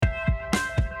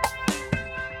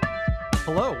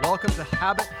Hello, welcome to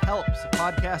Habit Helps, a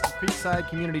podcast of Creekside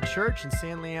Community Church in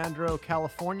San Leandro,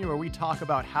 California, where we talk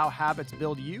about how habits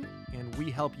build you and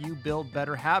we help you build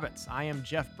better habits. I am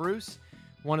Jeff Bruce,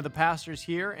 one of the pastors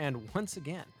here, and once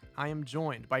again, I am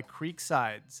joined by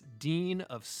Creekside's Dean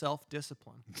of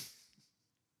Self-Discipline.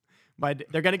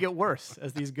 They're going to get worse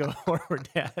as these go forward,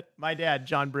 Dad. My dad,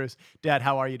 John Bruce. Dad,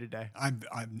 how are you today?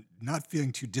 I'm not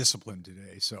feeling too disciplined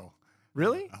today, so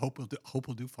Really? I hope we'll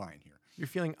do fine here. You're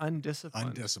feeling undisciplined.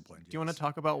 Undisciplined. Do you want to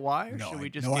talk about why, or should we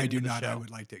just no, get I do into the not. show? I would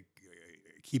like to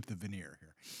keep the veneer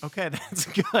here. Okay, that's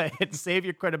good. Save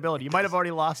your credibility. You might have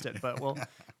already lost it, but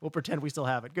we'll pretend we still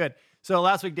have it. Good. So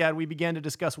last week, Dad, we began to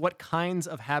discuss what kinds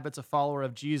of habits a follower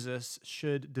of Jesus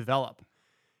should develop.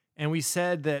 And we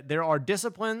said that there are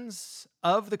disciplines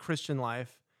of the Christian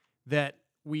life that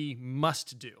we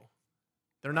must do.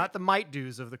 They're not the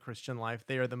might-dos of the Christian life.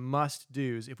 They are the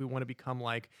must-dos if we want to become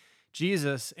like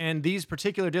Jesus. And these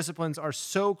particular disciplines are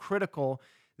so critical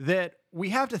that we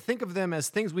have to think of them as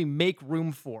things we make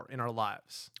room for in our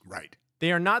lives. Right.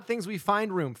 They are not things we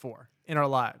find room for in our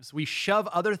lives. We shove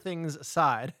other things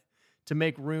aside to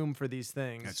make room for these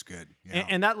things. That's good. Yeah.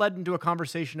 And that led into a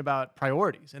conversation about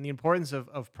priorities and the importance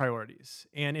of priorities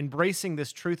and embracing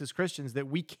this truth as Christians that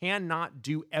we cannot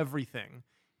do everything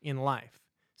in life.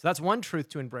 So that's one truth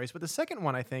to embrace. But the second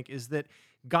one, I think, is that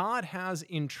God has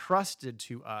entrusted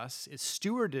to us, is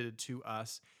stewarded to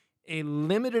us, a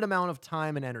limited amount of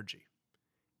time and energy.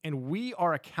 And we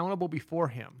are accountable before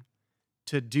Him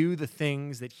to do the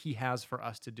things that He has for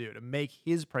us to do, to make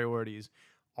His priorities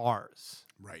ours.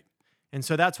 Right. And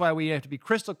so that's why we have to be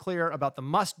crystal clear about the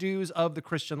must-dos of the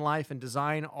Christian life and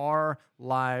design our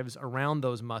lives around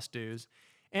those must-dos.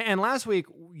 And last week,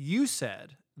 you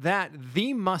said that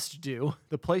the must-do,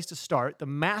 the place to start, the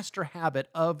master habit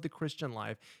of the Christian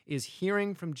life is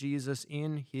hearing from Jesus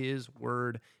in His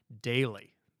Word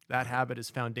daily. That habit is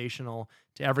foundational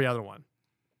to every other one.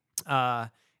 And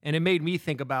it made me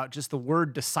think about just the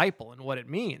word disciple and what it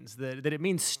means, that it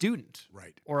means student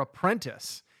Right. or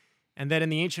apprentice. And that in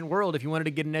the ancient world, if you wanted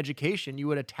to get an education, you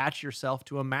would attach yourself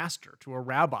to a master, to a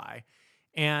rabbi,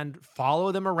 and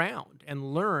follow them around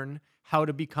and learn how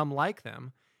to become like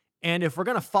them. And if we're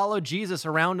going to follow Jesus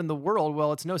around in the world,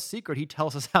 well, it's no secret. He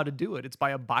tells us how to do it. It's by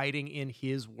abiding in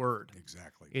His Word.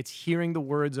 Exactly. It's hearing the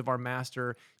words of our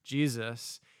Master,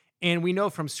 Jesus. And we know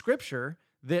from Scripture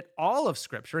that all of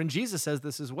Scripture, and Jesus says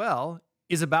this as well,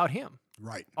 is about Him.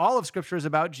 Right. All of Scripture is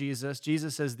about Jesus.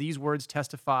 Jesus says, these words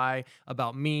testify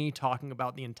about me, talking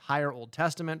about the entire Old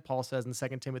Testament. Paul says in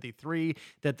 2 Timothy 3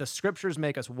 that the Scriptures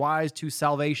make us wise to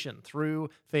salvation through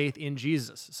faith in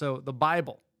Jesus. So the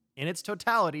Bible, in its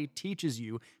totality, teaches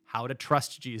you how to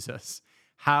trust Jesus,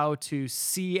 how to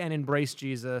see and embrace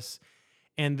Jesus,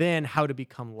 and then how to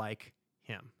become like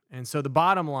Him. And so the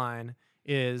bottom line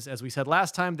is, as we said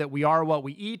last time, that we are what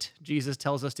we eat. Jesus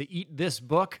tells us to eat this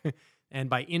book. And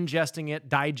by ingesting it,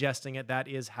 digesting it, that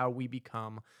is how we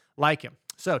become like Him.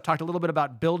 So, talked a little bit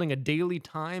about building a daily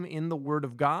time in the Word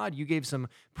of God. You gave some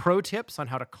pro tips on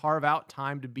how to carve out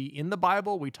time to be in the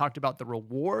Bible. We talked about the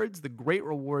rewards, the great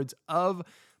rewards of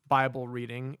Bible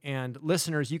reading. And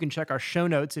listeners, you can check our show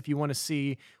notes if you want to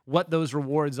see what those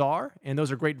rewards are. And those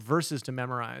are great verses to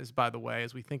memorize, by the way,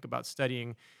 as we think about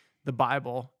studying the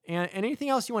Bible. And anything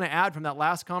else you want to add from that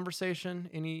last conversation?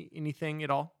 Anything at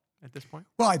all at this point?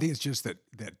 Well, I think it's just that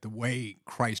the way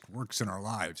Christ works in our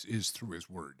lives is through His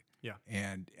Word. Yeah.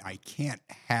 And I can't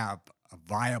have a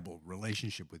viable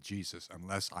relationship with Jesus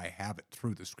unless I have it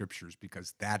through the Scriptures,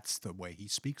 because that's the way He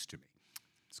speaks to me.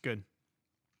 It's good.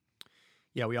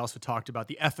 Yeah, we also talked about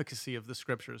the efficacy of the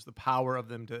Scriptures, the power of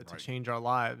them to Right. change our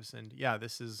lives. And yeah,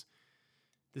 this is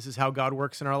how God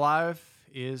works in our life,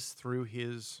 is through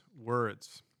His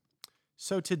words.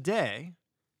 So today,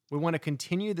 we want to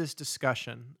continue this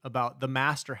discussion about the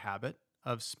master habit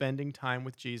of spending time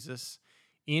with Jesus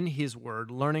in His Word,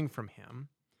 learning from Him.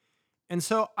 And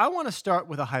so I want to start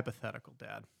with a hypothetical,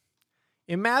 Dad.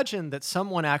 Imagine that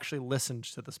someone actually listened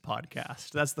to this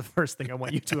podcast. That's the first thing I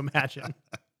want you to imagine.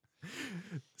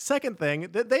 Second thing,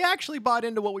 that they actually bought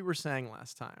into what we were saying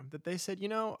last time, that they said,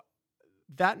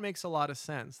 that makes a lot of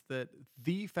sense, that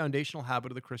the foundational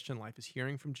habit of the Christian life is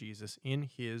hearing from Jesus in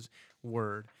His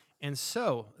Word. And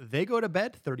so they go to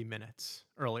bed 30 minutes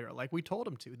earlier, like we told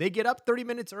them to. They get up 30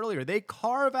 minutes earlier. They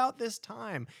carve out this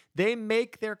time. They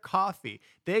make their coffee.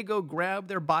 They go grab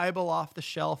their Bible off the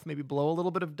shelf, maybe blow a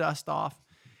little bit of dust off.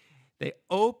 They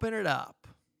open it up,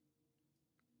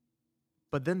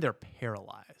 but then they're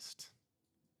paralyzed.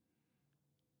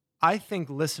 I think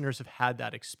listeners have had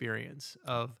that experience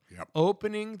of Yep.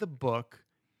 opening the book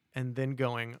and then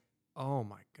going, oh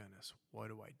my goodness, what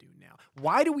do I do now?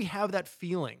 Why do we have that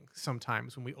feeling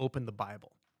sometimes when we open the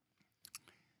Bible?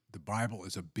 The Bible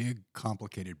is a big,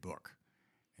 complicated book,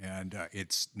 and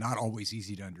it's not always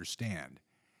easy to understand.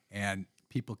 And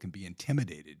people can be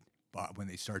intimidated when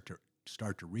they start to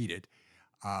read it.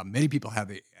 Many people have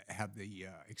the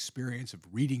experience of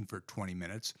reading for 20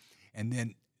 minutes and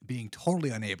then being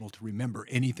totally unable to remember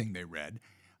anything they read.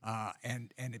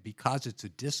 Because it's a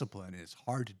discipline and it's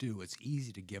hard to do, it's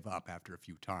easy to give up after a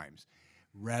few times,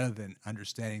 rather than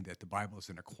understanding that the Bible is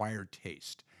an acquired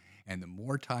taste. And the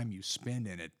more time you spend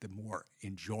in it, the more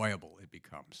enjoyable it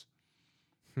becomes.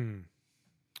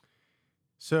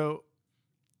 So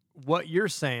what you're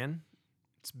saying,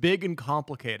 it's big and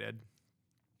complicated.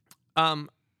 I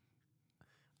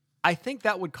think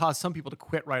that would cause some people to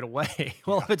quit right away.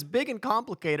 Well, if it's big and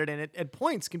complicated and it at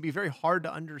points can be very hard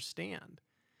to understand,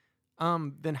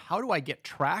 then how do I get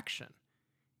traction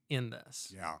in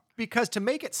this? Yeah. Because to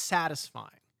make it satisfying,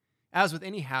 as with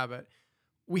any habit,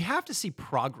 we have to see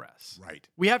progress. Right.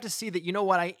 We have to see that, you know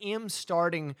what, I am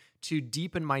starting to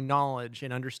deepen my knowledge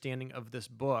and understanding of this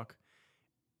book.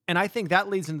 And I think that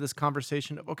leads into this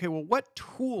conversation of, okay, well, what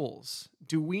tools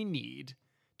do we need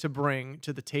to bring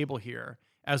to the table here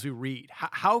as we read?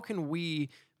 How can we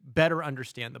better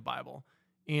understand the Bible?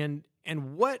 And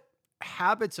what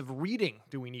habits of reading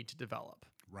do we need to develop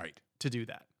Right. to do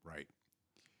that? Right.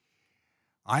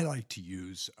 I like to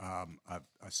use a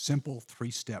simple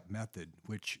 3-step method,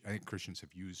 which I think Christians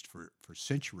have used for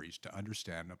centuries to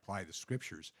understand and apply the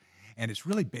scriptures. And it's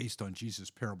really based on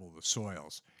Jesus' parable of the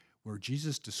soils, where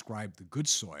Jesus described the good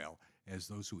soil as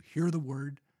those who hear the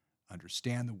word,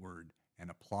 understand the word, and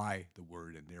apply the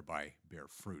word, and thereby bear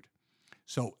fruit.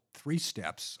 So 3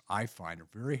 steps I find are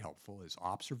very helpful is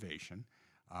observation,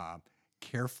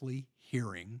 carefully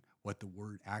hearing what the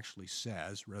word actually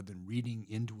says rather than reading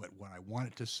into it what I want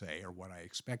it to say or what I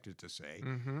expect it to say.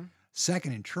 Mm-hmm.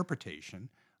 Second, interpretation,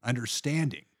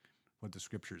 understanding what the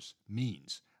scriptures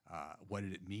means. What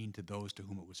did it mean to those to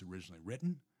whom it was originally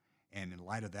written? And in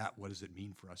light of that, what does it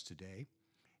mean for us today?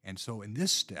 And so in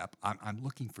this step, I'm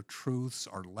looking for truths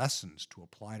or lessons to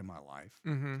apply to my life.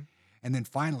 Mm-hmm. And then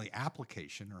finally,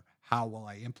 application, or how will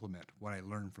I implement what I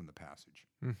learned from the passage?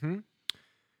 Mm-hmm.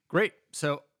 Great.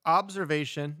 So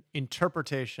observation,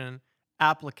 interpretation,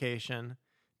 application,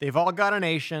 they've all got a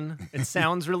nation. It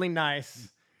sounds really nice.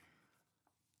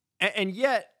 And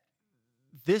yet,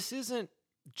 this isn't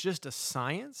just a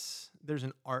science. There's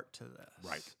an art to this.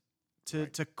 Right.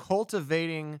 To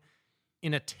cultivating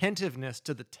an attentiveness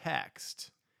to the text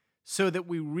so that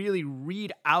we really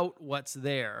read out what's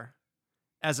there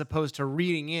as opposed to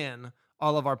reading in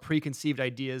all of our preconceived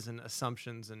ideas and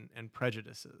assumptions and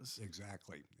prejudices.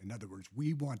 Exactly. In other words,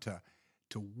 we want to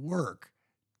work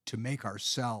to make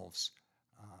ourselves,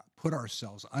 put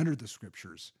ourselves under the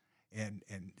scriptures and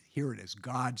hear it as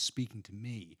God speaking to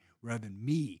me rather than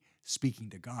me speaking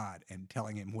to God and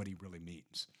telling him what he really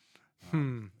means.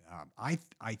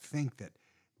 I think that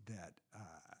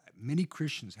many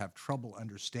Christians have trouble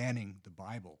understanding the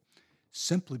Bible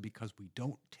simply because we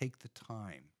don't take the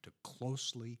time to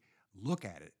closely look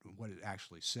at it and what it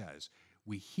actually says.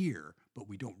 We hear, but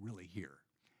we don't really hear.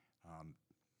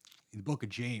 In the book of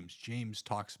James, James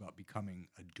talks about becoming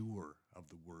a doer of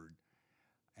the word.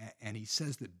 And he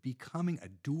says that becoming a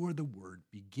doer of the word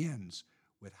begins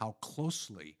with how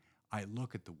closely I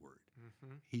look at the word.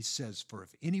 Mm-hmm. He says, for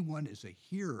if anyone is a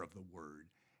hearer of the word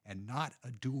and not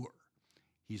a doer,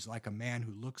 he's like a man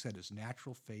who looks at his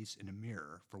natural face in a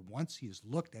mirror. For once he has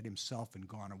looked at himself and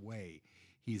gone away,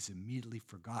 he has immediately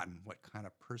forgotten what kind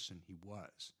of person he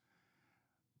was.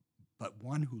 But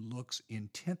one who looks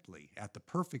intently at the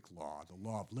perfect law, the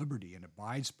law of liberty, and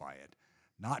abides by it,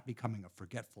 not becoming a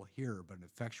forgetful hearer but an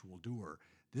effectual doer,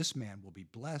 this man will be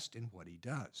blessed in what he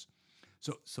does.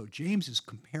 So James is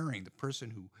comparing the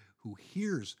person who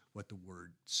hears what the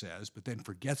word says but then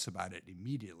forgets about it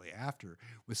immediately after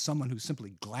with someone who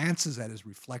simply glances at his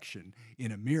reflection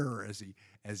in a mirror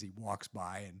as he walks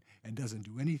by and doesn't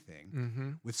do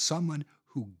anything, with someone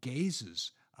who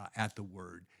gazes at the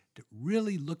word,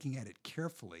 really looking at it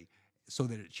carefully so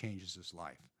that it changes his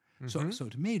life. So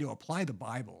to me, to apply the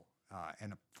Bible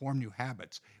and form new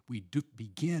habits, we do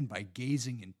begin by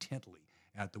gazing intently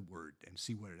at the word and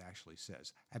see what it actually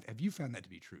says. Have you found that to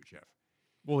be true, Jeff?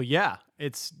 Well, yeah,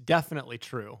 it's definitely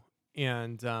true.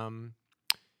 And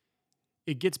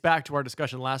it gets back to our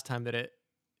discussion last time that it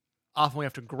often we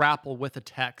have to grapple with a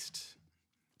text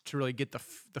to really get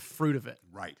the fruit of it.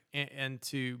 Right. And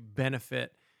to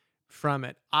benefit from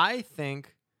it. I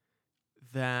think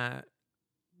that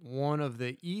one of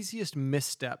the easiest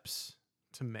missteps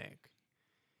to make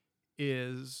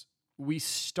is we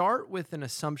start with an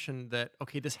assumption that,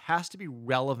 okay, this has to be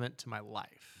relevant to my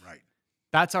life. Right.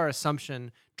 That's our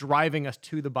assumption driving us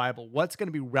to the Bible. What's going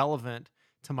to be relevant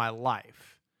to my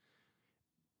life?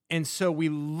 And so we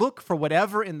look for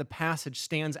whatever in the passage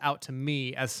stands out to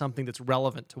me as something that's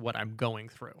relevant to what I'm going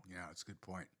through. Yeah, that's a good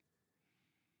point.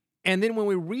 And then when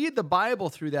we read the Bible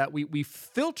through that, we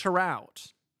filter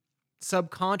out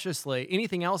subconsciously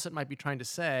anything else it might be trying to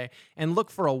say and look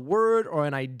for a word or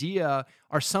an idea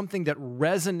or something that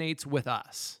resonates with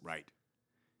us. Right.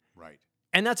 Right.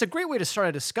 And that's a great way to start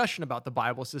a discussion about the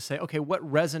Bible, is to say, okay, what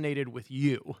resonated with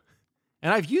you?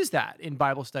 And I've used that in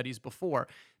Bible studies before.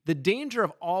 The danger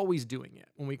of always doing it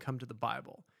when we come to the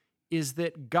Bible is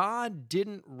that God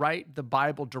didn't write the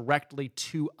Bible directly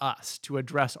to us to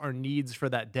address our needs for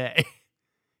that day.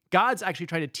 God's actually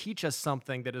trying to teach us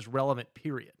something that is relevant,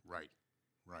 period. Right.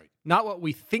 Right. Not what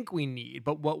we think we need,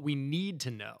 but what we need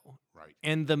to know. Right.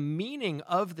 And the meaning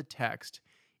of the text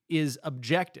is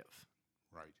objective.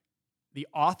 Right. The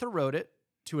author wrote it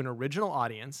to an original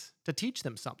audience to teach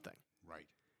them something. Right.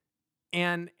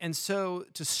 And so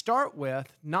to start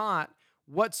with, not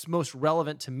what's most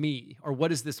relevant to me or what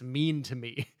does this mean to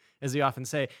me, as they often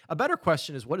say. A better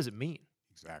question is, what does it mean?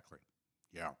 Exactly.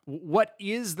 Yeah. What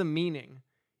is the meaning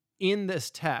in this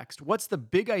text? What's the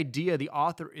big idea the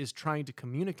author is trying to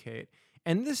communicate?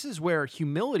 And this is where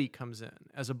humility comes in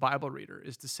as a Bible reader,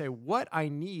 is to say, what I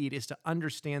need is to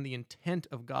understand the intent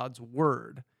of God's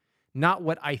word, not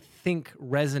what I think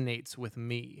resonates with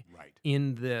me Right.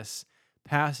 in this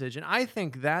passage. And I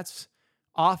think that's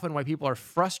often why people are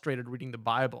frustrated reading the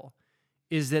Bible,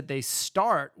 is that they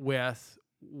start with,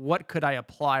 what could I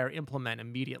apply or implement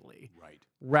immediately? Right.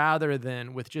 Rather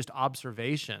than with just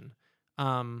observation.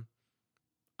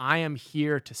 I am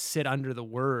here to sit under the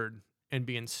word and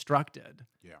be instructed,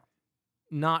 Yeah.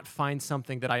 not find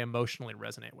something that I emotionally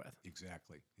resonate with.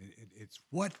 Exactly. It's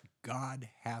what God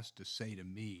has to say to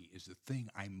me is the thing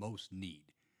I most need.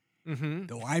 Mm-hmm.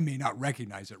 Though I may not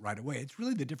recognize it right away. It's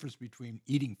really the difference between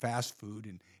eating fast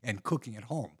food and cooking at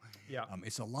home. Yeah.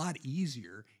 It's a lot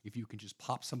easier if you can just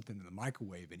pop something in the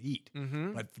microwave and eat.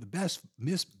 Mm-hmm. But for the best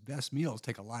meals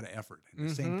take a lot of effort. And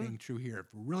the same thing true here. If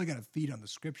we're really going to feed on the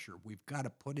scripture, we've got to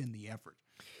put in the effort.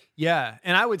 Yeah.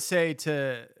 And I would say,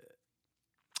 to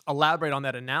elaborate on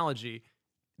that analogy,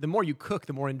 the more you cook,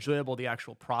 the more enjoyable the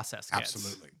actual process gets.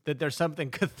 Absolutely. That there's something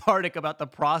cathartic about the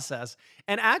process.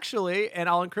 And actually, and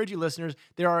I'll encourage you listeners,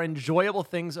 there are enjoyable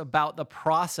things about the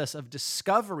process of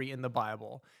discovery in the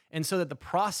Bible. And so that the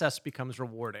process becomes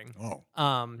rewarding. Oh,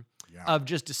 yeah. Of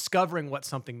just discovering what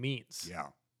something means. Yeah,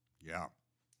 yeah.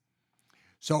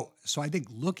 So I think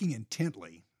looking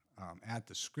intently at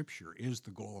the scripture is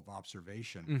the goal of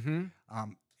observation.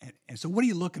 Mm-hmm. And so what are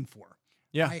you looking for?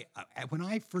 Yeah. When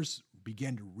I first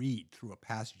began to read through a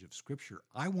passage of scripture,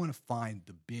 I want to find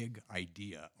the big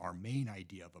idea, our main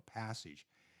idea of a passage.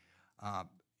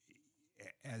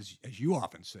 As you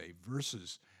often say,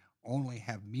 verses only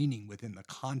have meaning within the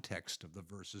context of the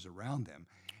verses around them.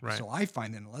 Right. So I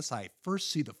find that unless I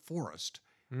first see the forest,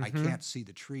 I can't see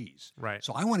the trees. Right.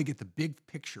 So I want to get the big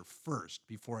picture first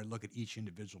before I look at each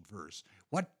individual verse.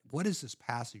 What is this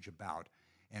passage about?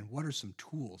 And what are some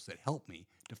tools that help me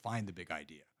to find the big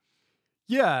idea?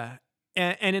 Yeah.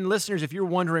 And in listeners, if you're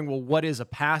wondering, well, what is a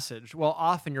passage? Well,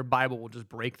 often your Bible will just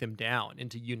break them down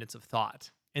into units of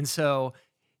thought. And so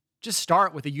just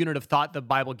start with a unit of thought the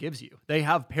Bible gives you. They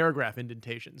have paragraph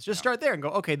indentations. Just start there and go,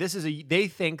 okay, they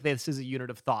think this is a unit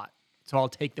of thought. So I'll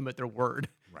take them at their word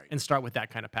and start with that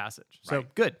kind of passage. So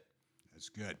good. That's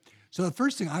good. So the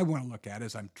first thing I want to look at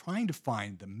is I'm trying to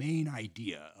find the main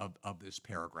idea of this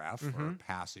paragraph or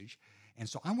passage. And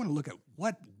so I want to look at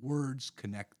what words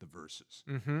connect the verses.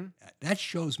 That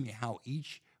shows me how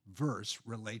each verse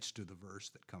relates to the verse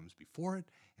that comes before it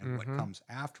and what comes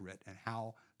after it and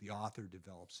how the author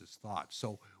develops his thoughts.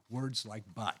 So words like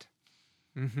but,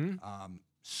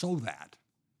 so that,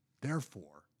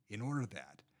 therefore, in order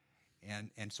that.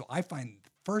 And so I find the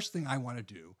first thing I want to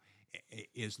do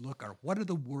is look at what are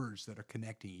the words that are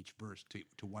connecting each verse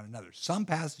to one another. Some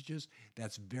passages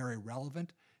that's very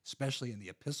relevant, especially in the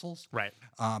epistles, Right.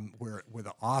 Where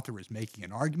the author is making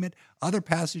an argument. Other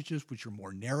passages which are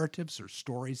more narratives or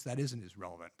stories, that isn't as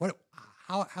relevant.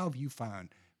 How have you found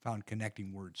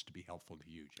connecting words to be helpful to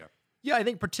you, Jeff? Yeah, I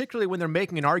think particularly when they're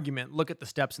making an argument, look at the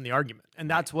steps in the argument. And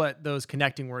that's what those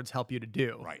connecting words help you to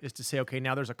do. Right. Is to say, okay,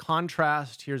 now there's a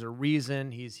contrast, here's a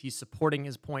reason, he's supporting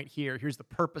his point here, here's the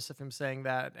purpose of him saying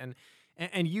that.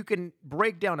 And you can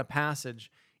break down a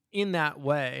passage in that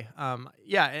way.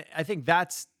 I think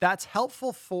that's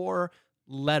helpful for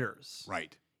letters.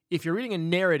 Right. If you're reading a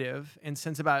narrative, and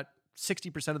since about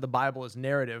 60% of the Bible is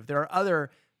narrative, there are other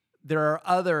there are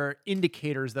other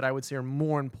indicators that I would say are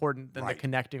more important than the Right.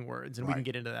 connecting words, and we can Right.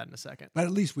 get into that in a second. But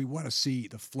at least we want to see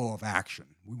the flow of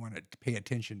action. We want to pay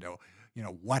attention to,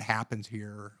 what happens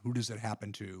here, who does it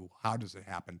happen to, how does it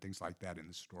happen, things like that in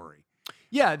the story.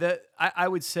 Yeah, I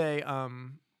would say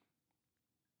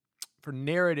for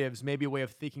narratives, maybe a way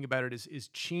of thinking about it is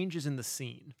changes in the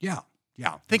scene. Yeah,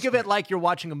 yeah. Think that's of it good. like you're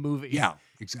watching a movie. Yeah,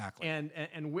 exactly.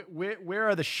 And where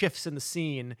are the shifts in the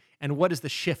scene, and what does the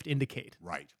shift indicate?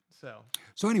 Right. So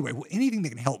So anyway, anything that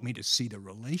can help me to see the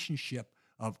relationship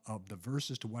of the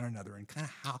verses to one another and kind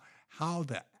of how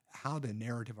the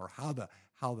narrative or how the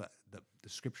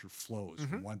scripture flows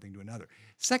from one thing to another.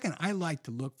 Second, I like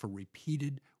to look for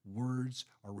repeated words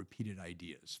or repeated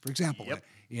ideas. For example, Yep.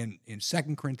 in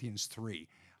 2 Corinthians 3,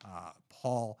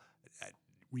 Paul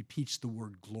repeats the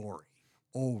word glory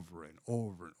over and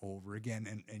over and over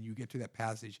again. And you get to that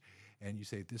passage and you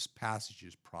say, this passage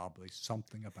is probably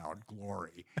something about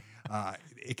glory.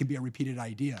 It can be a repeated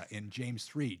idea. In James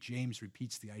 3, James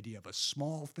repeats the idea of a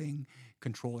small thing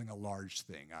controlling a large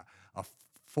thing, a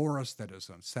forest that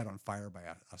is set on fire by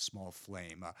a small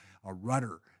flame, a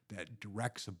rudder that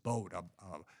directs a boat,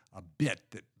 a bit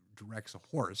that directs a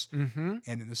horse. And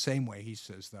in the same way, he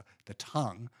says the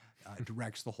tongue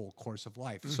directs the whole course of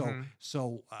life.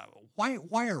 So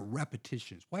why are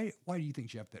repetitions? Why do you think,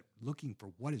 Jeff, that looking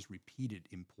for what is repeated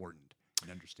important in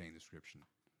understanding the scripture?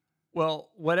 Well,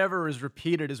 whatever is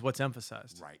repeated is what's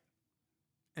emphasized. Right.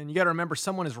 And you got to remember,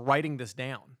 someone is writing this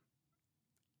down.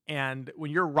 And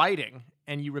when you're writing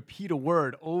and you repeat a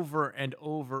word over and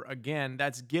over again,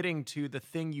 that's getting to the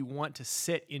thing you want to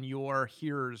sit in your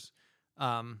hearers'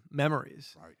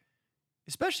 memories. Right.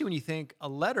 Especially when you think a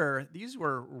letter, these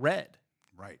were read.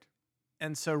 Right.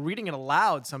 And so reading it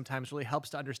aloud sometimes really helps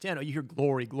to understand. Oh, you hear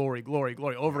glory, glory, glory,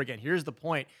 glory over again. Here's the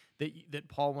point that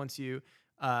Paul wants you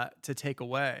to take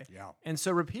away. Yeah. And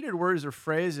so repeated words or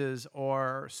phrases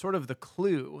are sort of the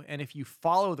clue. And if you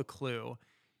follow the clue,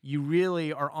 you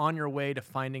really are on your way to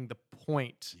finding the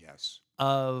point Yes.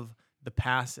 of the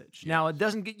passage. Now, it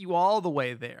doesn't get you all the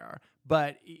way there,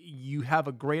 but you have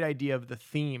a great idea of the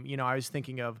theme. You know, I was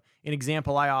thinking of an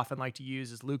example I often like to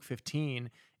use is Luke 15,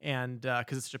 and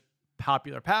because it's such a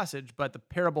popular passage, but the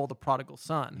parable of the prodigal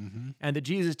son. And that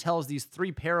Jesus tells these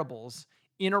three parables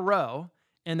in a row,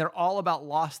 and they're all about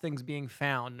lost things being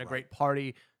found and a great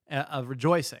party of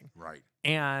rejoicing. Right.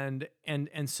 And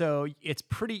so it's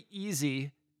pretty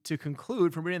easy to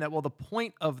conclude from reading that, well, the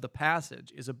point of the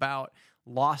passage is about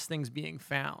lost things being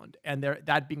found, and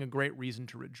that being a great reason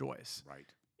to rejoice.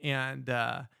 Right. And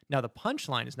now the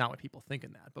punchline is not what people think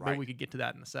in that, but maybe Right. we could get to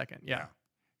that in a second. Yeah.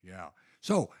 Yeah.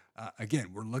 So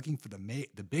again, we're looking for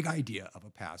the big idea of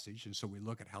a passage, and so we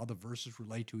look at how the verses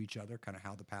relate to each other, kind of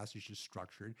how the passage is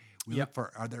structured. We look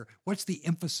for what's the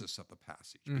emphasis of the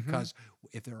passage? Because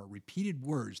if there are repeated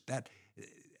words, that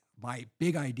my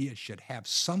big idea should have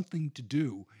something to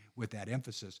do with that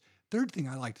emphasis. Third thing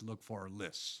I like to look for are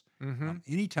lists.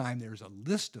 Anytime there's a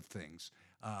list of things,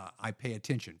 I pay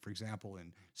attention. For example,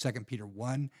 in 2 Peter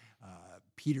 1,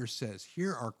 Peter says,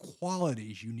 here are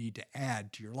qualities you need to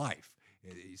add to your life.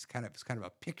 It's kind of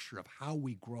a picture of how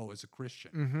we grow as a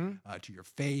Christian. To your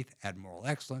faith, add moral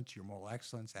excellence. To your moral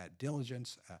excellence, add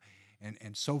diligence,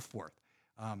 and so forth.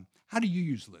 How do you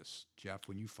use lists, Jeff,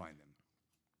 when you find them?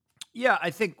 Yeah, I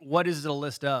think what is it a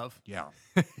list of? Yeah.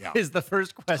 Is the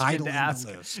first question Titling to the ask.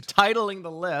 list. Titling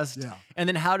the list. Yeah. And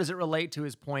then how does it relate to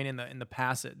his point in the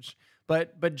passage?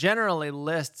 But generally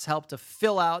lists help to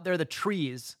fill out, they're the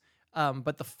trees,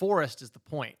 but the forest is the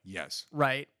point. Yes.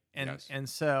 Right. And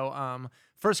so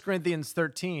 1 Corinthians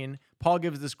 13, Paul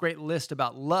gives this great list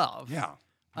about love. Yeah.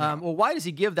 Well, why does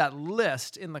he give that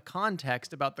list in the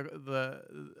context about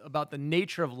the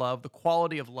nature of love, the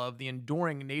quality of love, the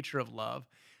enduring nature of love?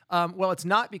 Well, it's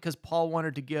not because Paul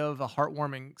wanted to give a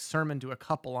heartwarming sermon to a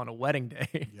couple on a wedding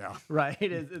day. Yeah. Right?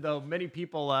 Though many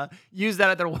people use that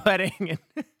at their wedding,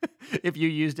 and if you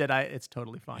used it, it's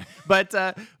totally fine. But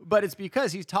it's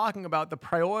because he's talking about the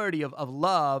priority of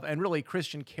love and really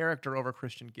Christian character over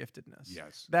Christian giftedness.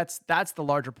 Yes. That's the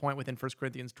larger point within 1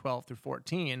 Corinthians 12 through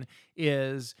 14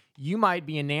 is you might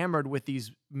be enamored with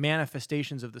these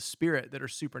manifestations of the Spirit that are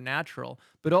supernatural,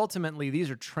 but ultimately these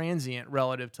are transient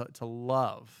relative to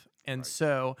love. And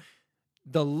so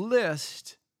the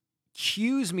list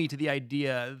cues me to the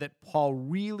idea that Paul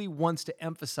really wants to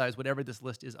emphasize whatever this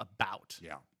list is about.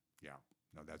 Yeah.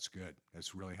 No, that's good.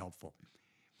 That's really helpful.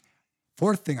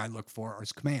 Fourth thing I look for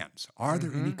is commands. Are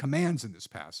there any commands in this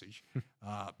passage?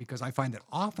 Because I find that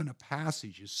often a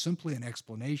passage is simply an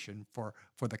explanation for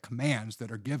the commands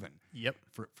that are given. Yep.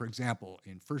 For example,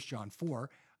 in 1 John 4,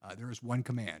 there is one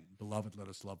command, beloved, let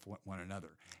us love one another.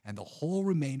 And the whole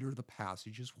remainder of the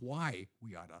passage is why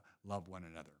we ought to love one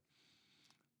another.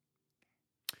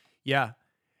 Yeah.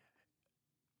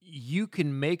 You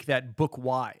can make that book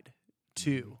wide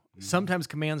too. Sometimes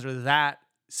commands are that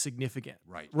significant.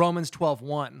 Right. Romans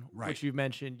 12:1, Right. which you've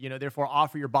mentioned, therefore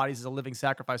offer your bodies as a living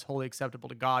sacrifice, wholly acceptable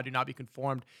to God. Do not be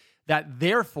conformed. That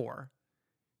therefore,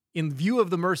 in view of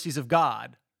the mercies of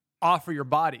God, offer your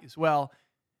bodies. Well,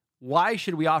 why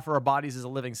should we offer our bodies as a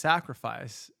living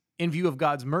sacrifice in view of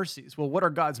God's mercies? Well, what are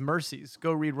God's mercies?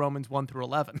 Go read Romans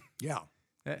 1-11. Yeah,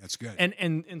 that's good.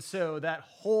 And so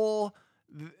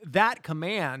that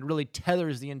command really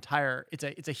tethers the entire,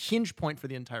 it's a hinge point for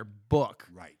the entire book.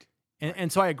 Right.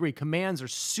 And so I agree, commands are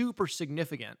super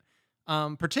significant,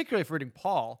 particularly if we're reading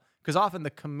Paul, because often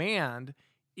the command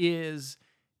is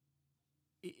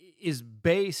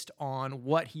based on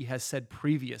what he has said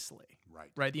previously.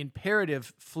 Right. The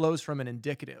imperative flows from an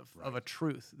indicative of a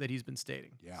truth that he's been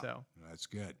stating. Yeah, so that's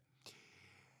good.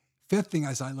 Fifth thing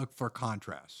is I look for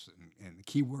contrasts, and the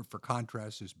key word for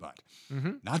contrast is but.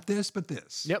 Not this, but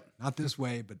this. Yep. Not this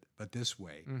way, but this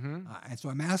way. And so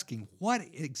I'm asking, what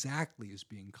exactly is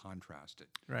being contrasted?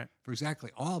 Right. For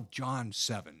exactly all of John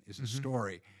 7 is a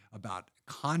story about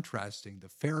contrasting the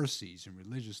Pharisees and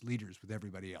religious leaders with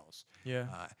everybody else.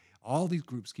 Yeah. All these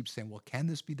groups keep saying, well, can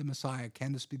this be the Messiah?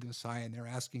 Can this be the Messiah? And they're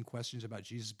asking questions about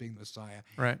Jesus being the Messiah.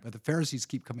 Right. But the Pharisees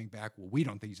keep coming back, well, we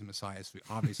don't think he's the Messiah, so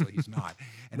obviously he's not.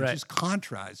 And Right. it's just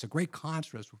contrast. It's a great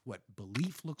contrast with what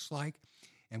belief looks like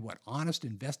and what honest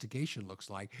investigation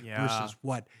looks like versus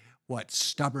what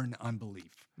stubborn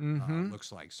unbelief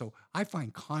looks like. So I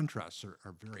find contrasts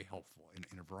are very helpful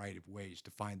in a variety of ways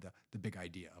to find the big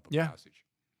idea of a passage.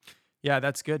 Yeah,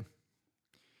 that's good.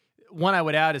 One I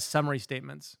would add is summary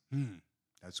statements.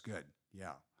 That's good.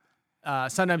 Yeah.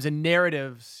 Sometimes in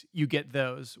narratives, you get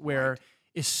those where,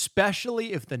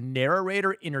 especially if the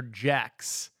narrator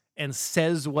interjects and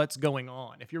says what's going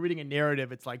on. If you're reading a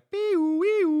narrative, it's like, wee,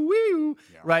 wee, wee,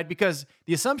 right? Because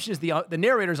the assumption is the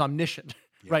narrator's omniscient,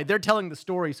 right? They're telling the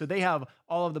story, so they have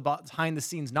all of the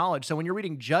behind-the-scenes knowledge. So when you're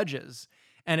reading Judges,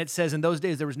 and it says, in those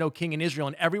days there was no king in Israel,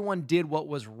 and everyone did what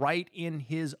was right in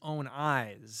his own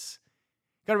eyes.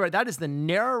 Got it right. That is the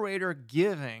narrator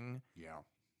giving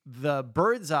the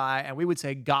bird's eye, and we would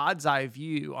say God's eye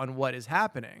view on what is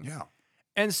happening. Yeah.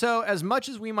 And so as much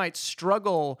as we might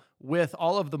struggle with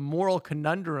all of the moral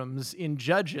conundrums in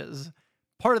Judges,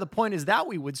 part of the point is that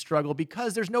we would struggle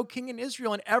because there's no king in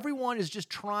Israel, and everyone is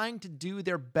just trying to do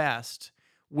their best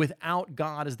without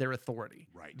God as their authority.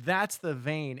 Right. That's the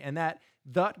vein, and that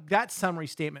summary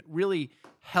statement really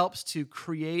helps to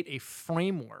create a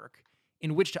framework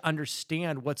in which to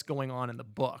understand what's going on in the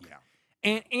book. Yeah.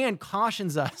 And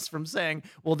cautions us from saying,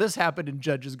 well, this happened in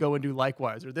Judges, go and do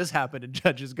likewise, or this happened in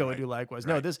Judges, go and do likewise.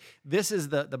 No, this is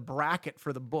the bracket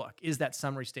for the book, is that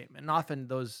summary statement. And often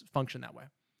those function that way.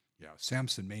 Yeah,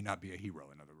 Samson may not be a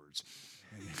hero, in other words.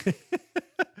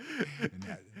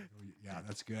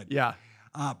 That's good. Yeah.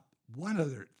 One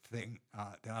other thing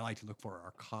that I like to look for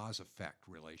are cause-effect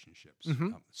relationships.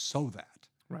 So that,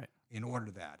 in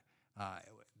order that,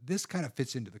 this kind of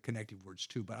fits into the connective words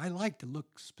too, but I like to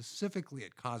look specifically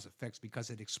at cause effects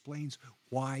because it explains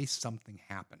why something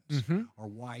happens or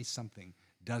why something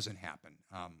doesn't happen.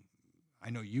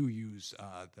 I know you use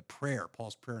the prayer,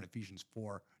 Paul's prayer in Ephesians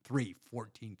 4:3,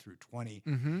 14 through 20,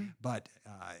 but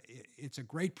it's a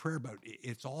great prayer, but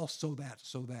it's all so that.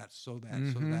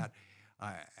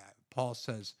 Paul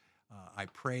says, I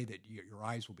pray that your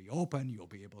eyes will be open, you'll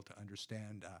be able to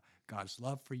understand God's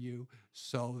love for you,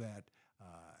 so that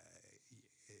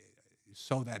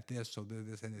this,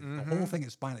 and the whole thing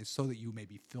is finally so that you may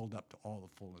be filled up to all the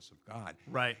fullness of God.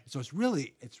 Right. So it's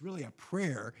really a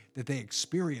prayer that they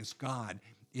experience God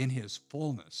in His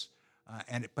fullness,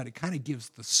 but it kind of gives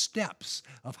the steps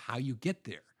of how you get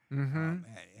there. And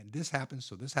this happens,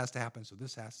 so this has to happen, so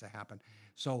this has to happen.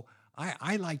 So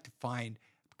I like to find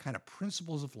kind of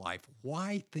principles of life,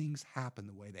 why things happen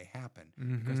the way they happen,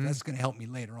 because that's going to help me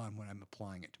later on when I'm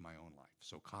applying it to my own life.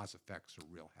 So cause effects are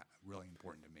really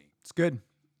important to me. It's good.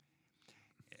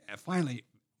 And finally,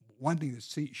 one thing that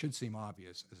should seem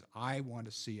obvious is I want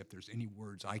to see if there's any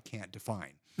words I can't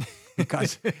define,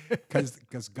 because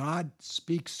God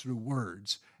speaks through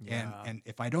words, and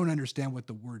if I don't understand what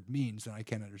the word means, then I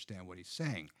can't understand what He's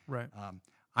saying. Right.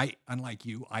 Unlike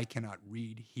you, I cannot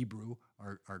read Hebrew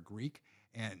or Greek,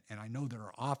 and I know there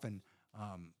are often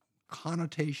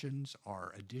connotations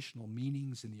or additional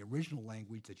meanings in the original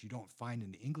language that you don't find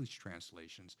in the English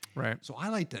translations. Right. So I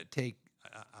like to take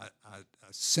a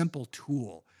simple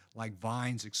tool like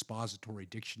Vine's expository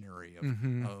dictionary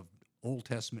of Old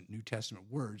Testament, New Testament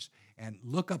words and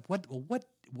look up what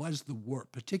was the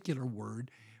particular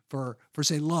word for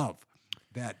say love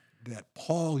that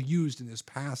Paul used in this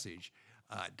passage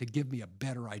to give me a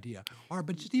better idea.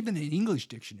 But just even an English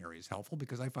dictionary is helpful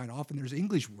because I find often there's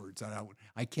English words that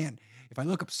I can't. If I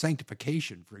look up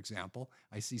sanctification, for example,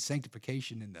 I see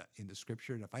sanctification in the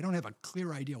scripture, and if I don't have a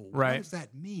clear idea what does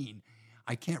that mean,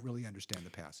 I can't really understand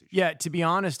the passage. Yeah, to be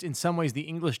honest, in some ways, the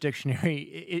English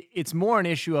dictionary, it's more an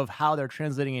issue of how they're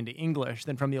translating into English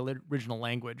than from the original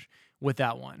language with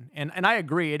that one. And I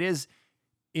agree, it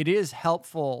is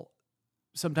helpful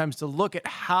sometimes to look at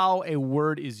how a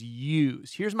word is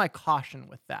used. Here's my caution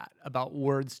with that about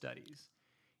word studies,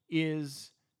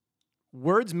 is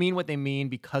words mean what they mean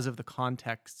because of the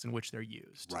contexts in which they're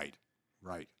used.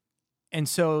 Right. And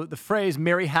so the phrase,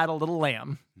 Mary had a little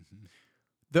lamb,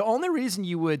 the only reason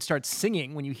you would start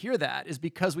singing when you hear that is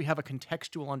because we have a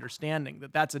contextual understanding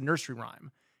that that's a nursery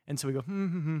rhyme. And so we go,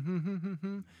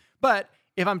 But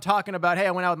if I'm talking about, hey,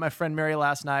 I went out with my friend Mary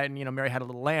last night and, Mary had a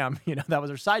little lamb, that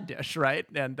was her side dish, right?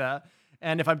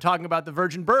 And if I'm talking about the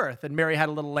virgin birth and Mary had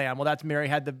a little lamb, well, that's Mary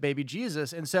had the baby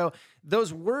Jesus. And so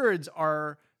those words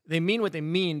they mean what they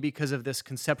mean because of this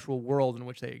conceptual world in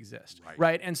which they exist,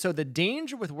 right? And so the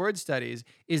danger with word studies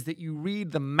is that you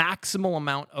read the maximal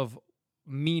amount of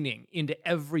meaning into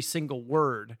every single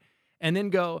word and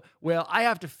then go, well, I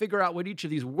have to figure out what each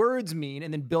of these words mean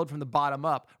and then build from the bottom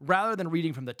up rather than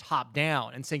reading from the top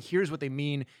down and saying, here's what they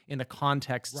mean in the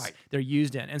contexts they're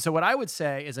used in. And so what I would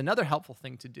say is another helpful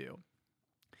thing to do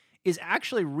is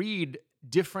actually read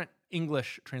different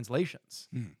English translations,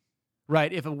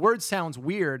 right? If a word sounds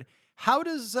weird, how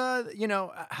does the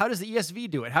ESV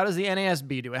do it? How does the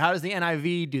NASB do it? How does the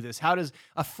NIV do this? How does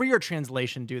a freer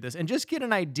translation do this? And just get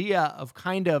an idea of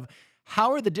kind of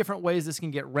how are the different ways this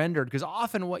can get rendered? Because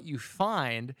often what you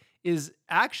find is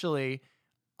actually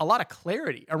a lot of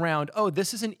clarity around,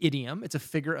 this is an idiom, it's a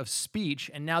figure of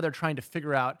speech, and now they're trying to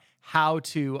figure out how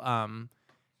to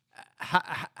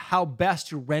how best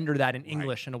to render that in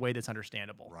English in a way that's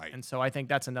understandable. Right. And so I think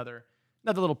that's another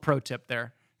little pro tip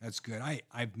there. That's good.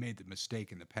 I've made the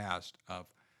mistake in the past of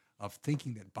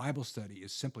thinking that Bible study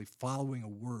is simply following a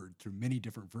word through many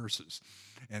different verses,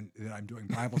 and that I'm doing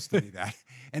Bible study that.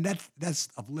 And that's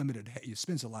of limited. It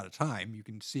spends a lot of time. You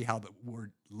can see how the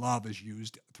word love is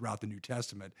used throughout the New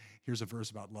Testament. Here's a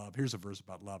verse about love. Here's a verse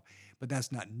about love. But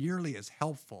that's not nearly as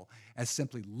helpful as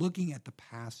simply looking at the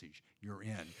passage you're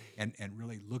in and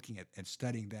really looking at and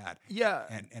studying that. Yeah.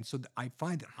 And so I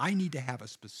find that I need to have a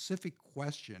specific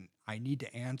question I need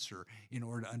to answer in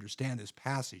order to understand this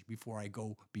passage before I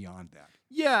go beyond that.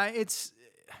 Yeah, it's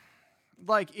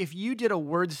like if you did a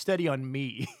word study on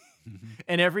me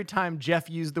and every time Jeff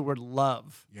used the word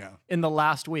love in the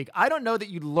last week, I don't know that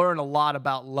you'd learn a lot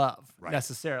about love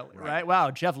necessarily, right? Wow,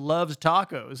 Jeff loves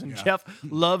tacos and Jeff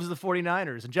loves the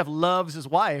 49ers and Jeff loves his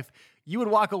wife. You would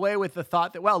walk away with the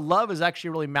thought that, love is actually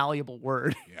a really malleable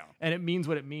word. And it means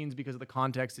what it means because of the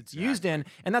context it's used in.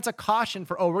 And that's a caution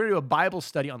for, we're going to do a Bible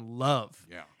study on love.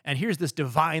 And here's this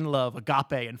divine love,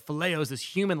 agape, and phileo is this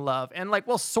human love. And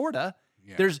sorta.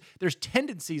 There's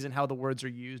tendencies in how the words are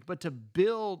used, but to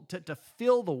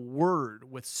fill the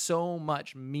word with so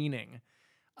much meaning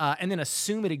and then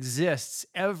assume it exists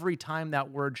every time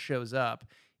that word shows up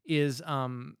is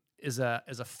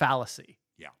a fallacy.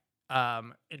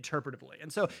 Interpretively.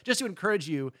 And so just to encourage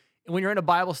you, when you're in a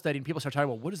Bible study and people start talking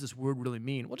about what does this word really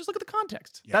mean? Well, just look at the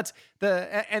context. That's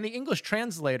the English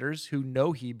translators who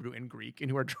know Hebrew and Greek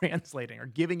and who are translating are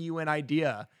giving you an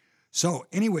idea. So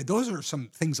anyway, those are some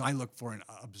things I look for in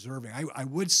observing. I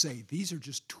would say these are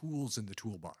just tools in the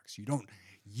toolbox. You don't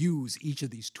use each of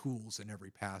these tools in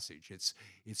every passage.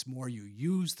 It's more you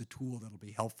use the tool that'll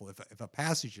be helpful. If a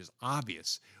passage is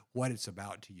obvious what it's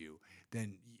about to you,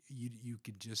 then you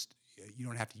could just, you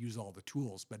don't have to use all the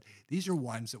tools. But these are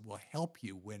ones that will help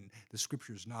you when the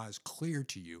scripture is not as clear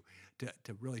to you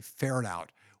to really ferret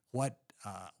out what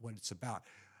it's about.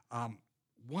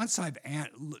 Once I've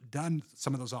done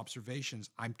some of those observations,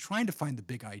 I'm trying to find the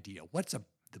big idea. What's the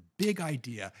big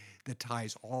idea that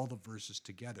ties all the verses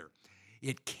together?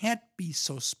 It can't be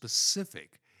so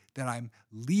specific that I'm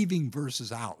leaving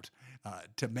verses out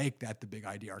to make that the big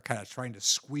idea, or kind of trying to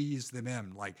squeeze them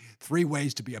in, like 3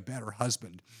 ways to be a better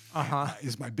husband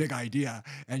is my big idea.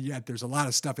 And yet there's a lot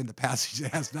of stuff in the passage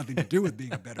that has nothing to do with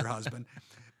being a better husband.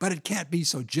 But it can't be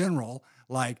so general,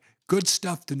 like good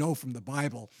stuff to know from the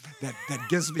Bible that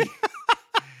gives me...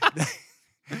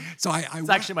 So it's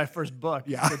actually my first book,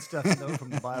 Good Stuff to Know from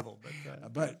the Bible.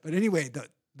 But anyway,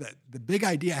 the big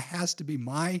idea has to be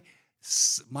my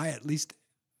at least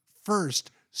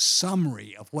first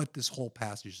summary of what this whole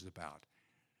passage is about.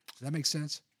 Does that make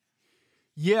sense?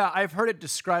 Yeah, I've heard it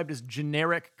described as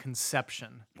generic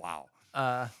conception, Wow.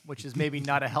 which is maybe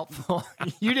not a helpful.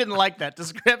 You didn't like that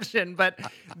description, but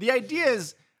the idea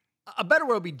is a better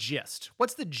word would be gist.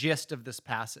 What's the gist of this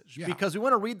passage? Yeah. Because we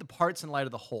want to read the parts in light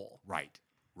of the whole. Right.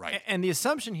 Right. And the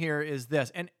assumption here is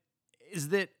this, and is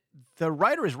that the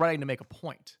writer is writing to make a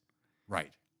point.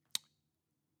 Right.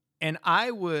 And I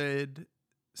would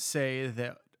say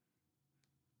that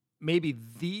maybe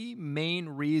the main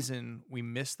reason we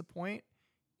miss the point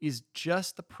is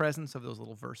just the presence of those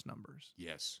little verse numbers.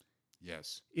 Yes.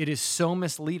 Yes. It is so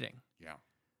misleading. Yeah.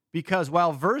 Because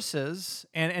while verses,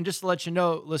 and just to let you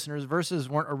know, listeners, verses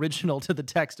weren't original to the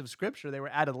text of Scripture. They were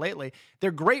added lately.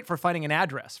 They're great for finding an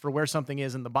address for where something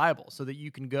is in the Bible so that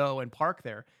you can go and park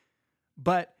there.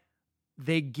 But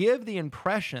they give the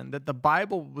impression that the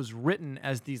Bible was written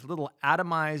as these little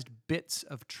atomized bits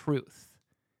of truth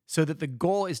so that the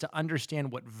goal is to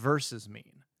understand what verses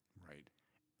mean. Right.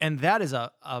 And that is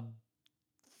a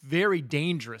very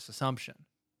dangerous assumption.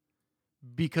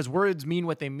 Because words mean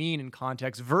what they mean in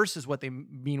context versus what they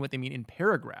mean in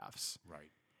paragraphs.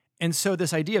 Right. And so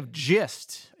this idea of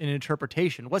gist in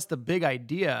interpretation, what's the big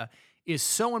idea, is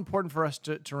so important for us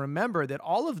to remember that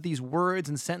all of these words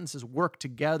and sentences work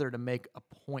together to make a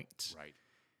point. Right.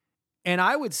 And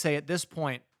I would say at this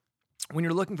point, when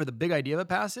you're looking for the big idea of a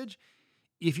passage,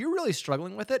 if you're really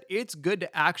struggling with it, it's good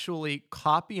to actually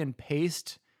copy and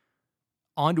paste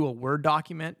onto a Word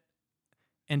document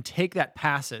and take that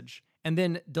passage and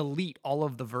then delete all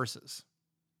of the verses.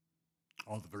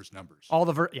 All the verse numbers.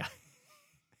 Yeah.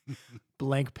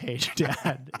 Blank page,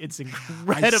 Dad. It's I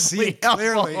incredibly see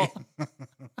helpful. clearly.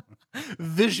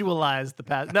 Visualize the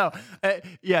passage. No,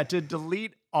 to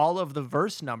delete all of the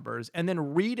verse numbers and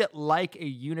then read it like a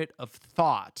unit of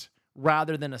thought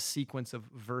rather than a sequence of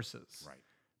verses. Right.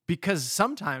 Because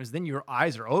sometimes then your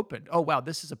eyes are opened. Oh, wow,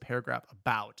 this is a paragraph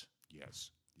about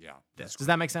Yes. Yeah. this. Does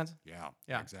that make sense? Yeah.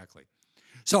 Yeah. Exactly.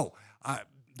 So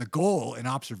the goal in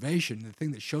observation, the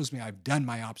thing that shows me I've done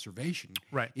my observation,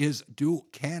 Right. is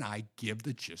can I give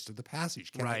the gist of the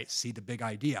passage? Can I Right. see the big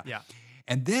idea? Yeah.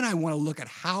 And then I want to look at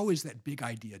how is that big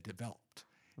idea developed?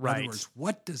 In Right. other words,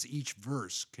 what does each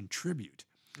verse contribute?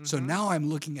 So Mhm. now I'm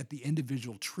looking at the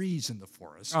individual trees in the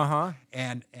forest, Uh-huh.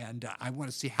 and I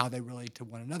want to see how they relate to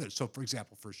one another. So, for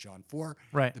example, 1 John 4,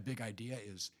 Right. the big idea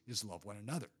is love one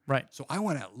another. Right. So I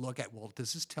want to look at, well,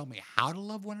 does this tell me how to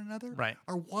love one another, Right.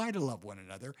 or why to love one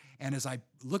another? And as I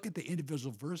look at the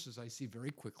individual verses, I see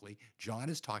very quickly John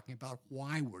is talking about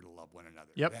why we're to love one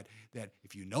another. Yep. That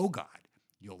if you know God,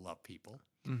 you'll love people.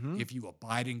 Mm-hmm. If you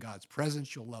abide in God's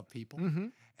presence, you'll love people. Mm-hmm.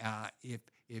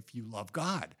 If you love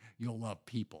God, you'll love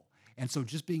people. And so,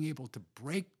 just being able to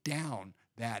break down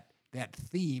that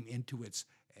theme into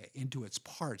its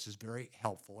parts is very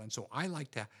helpful. And so, I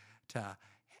like to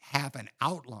have an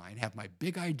outline, have my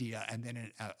big idea, and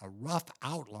then a rough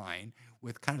outline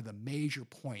with kind of the major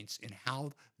points in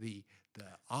how the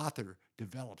author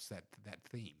develops that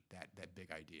theme, that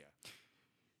big idea.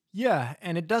 Yeah,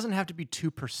 and it doesn't have to be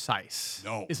too precise.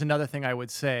 No. Is another thing I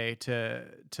would say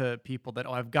to people that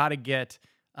I've got to get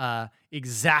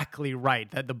exactly right,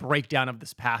 that the breakdown of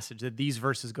this passage, that these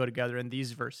verses go together and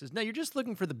these verses. No, you're just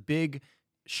looking for the big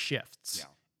shifts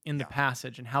in the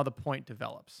passage and how the point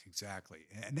develops. Exactly.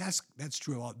 And that's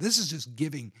true. This is just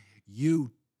giving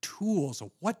you tools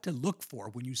of what to look for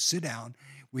when you sit down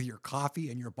with your coffee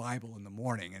and your Bible in the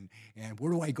morning, and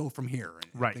where do I go from here,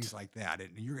 and Right. things like that.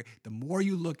 And the more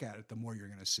you look at it, the more you're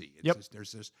going to see. It's Yep. just,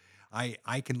 there's this.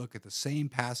 I can look at the same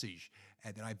passage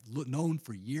that I've known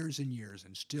for years and years,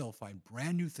 and still find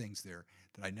brand new things there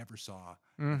that I never saw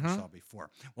before.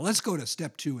 Well, let's go to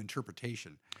step 2,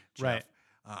 interpretation. Jeff. Right.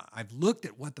 I've looked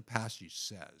at what the passage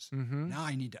says. Mhm. Now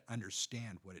I need to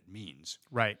understand what it means.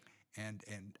 Right.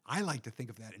 And I like to think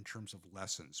of that in terms of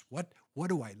lessons. What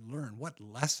do I learn? What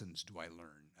lessons do I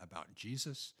learn about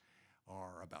Jesus,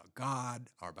 or about God,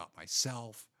 or about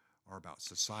myself, or about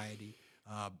society?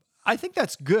 I think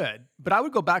that's good, but I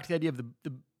would go back to the idea of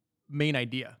the main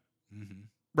idea, Mhm.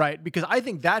 right? Because I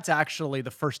think that's actually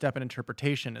the first step in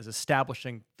interpretation, is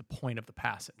establishing the point of the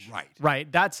passage. Right.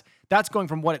 Right. That's going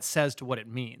from what it says to what it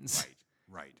means.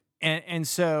 Right. And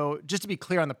so, just to be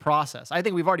clear on the process, I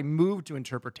think we've already moved to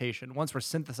interpretation once we're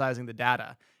synthesizing the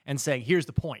data and saying, here's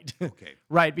the point. Okay.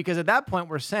 Right? Because at that point,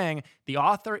 we're saying the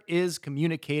author is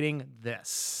communicating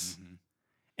this. Mhm.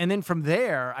 And then from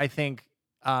there, I think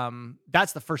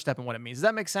that's the first step in what it means. Does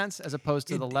that make sense, as opposed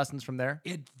to the lessons from there?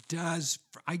 It does.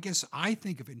 I guess I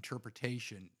think of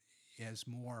interpretation as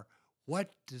more,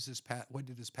 what did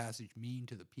this passage mean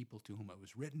to the people to whom it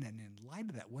was written, and in light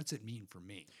of that, what's it mean for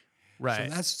me?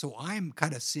 Right. So I'm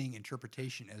kind of seeing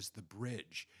interpretation as the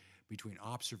bridge between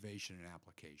observation and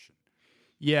application.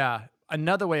 Yeah.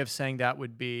 Another way of saying that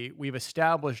would be we've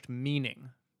established meaning.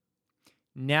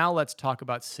 Now let's talk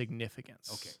about significance.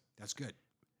 Okay, that's good.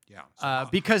 Yeah. So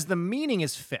Because the meaning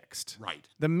is fixed. right,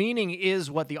 The meaning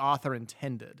is what the author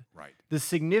intended. right, The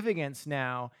significance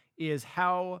now is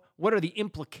what are the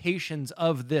implications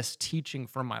of this teaching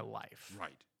for my life?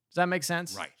 right, Does that make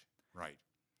sense? right, right.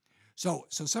 So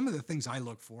some of the things I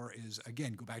look for is,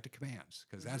 again, go back to commands,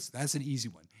 because that's an easy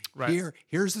one. Right.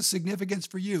 Here's the significance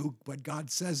for you. What God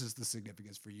says is the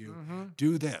significance for you.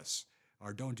 Do this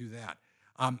or don't do that.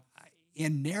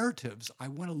 In narratives, I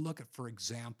want to look at for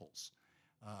examples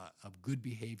of good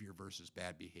behavior versus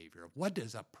bad behavior. Of what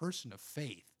does a person of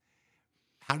faith,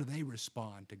 how do they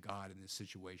respond to God in this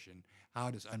situation? How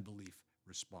does unbelief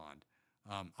respond?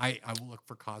 I will look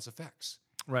for cause effects.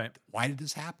 Right. Why did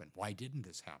this happen? Why didn't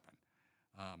this happen?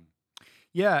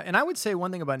 Yeah. And I would say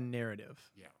one thing about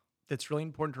narrative Yeah. that's really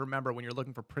important to remember when you're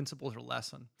looking for principles or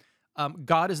lesson.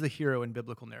 God is the hero in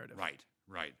biblical narrative. Right,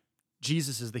 right,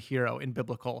 Jesus is the hero in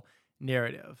biblical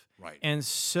narrative. right. And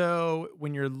so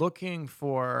when you're looking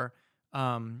for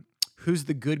who's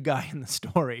the good guy in the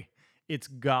story, it's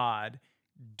God.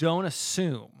 Don't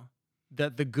assume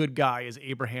that the good guy is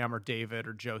Abraham or David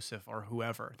or Joseph or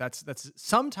whoever. That's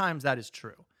sometimes that is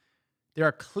true. There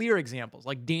are clear examples,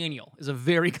 like Daniel is a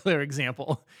very clear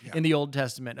example Yeah. in the Old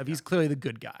Testament of he's clearly the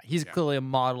good guy. He's Yeah. clearly a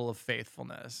model of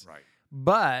faithfulness. Right.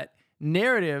 But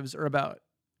narratives are about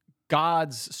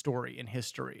God's story in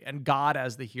history and God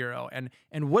as the hero. And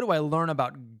what do I learn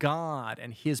about God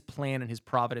and his plan and his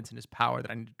providence and his power that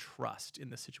I need to trust in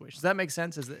this situation? Does that make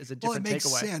sense as a Well, it different makes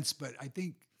takeaway? sense, but I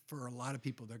think for a lot of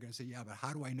people, they're going to say, yeah, but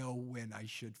how do I know when I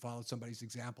should follow somebody's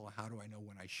example? And how do I know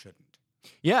when I shouldn't?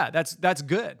 Yeah, that's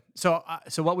good. So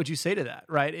what would you say to that,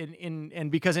 right? And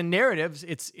because in narratives,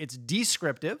 it's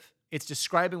descriptive, it's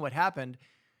describing what happened.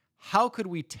 How could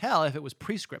we tell if it was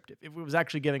prescriptive, if it was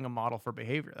actually giving a model for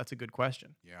behavior? That's a good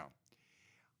question. Yeah.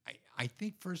 I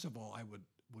think, first of all, I would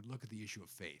look at the issue of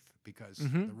faith, because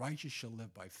Mm-hmm. the righteous shall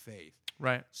live by faith.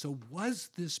 Right. So is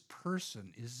this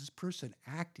person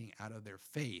acting out of their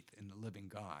faith in the living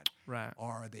God? Right.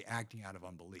 Or are they acting out of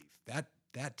unbelief?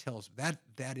 That tells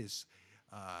that is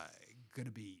going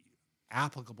to be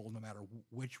applicable no matter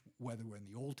whether we're in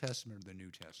the Old Testament or the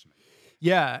New Testament.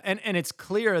 Yeah, and it's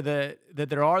clear that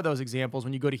there are those examples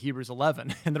when you go to Hebrews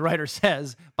 11, and the writer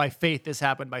says, by faith this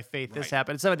happened, by faith this Right.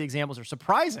 happened. And some of the examples are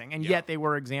surprising, and Yeah. yet they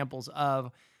were examples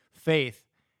of faith.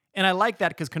 And I like that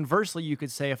because conversely, you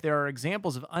could say if there are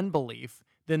examples of unbelief,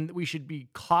 then we should be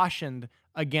cautioned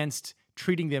against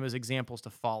treating them as examples to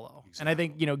follow. And I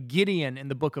think, Gideon in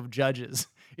the book of Judges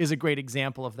is a great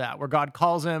example of that, where God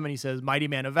calls him and he says, mighty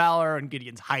man of valor, and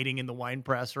Gideon's hiding in the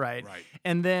winepress, right? Right.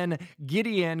 And then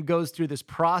Gideon goes through this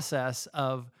process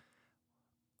of,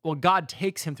 well, God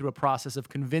takes him through a process of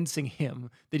convincing him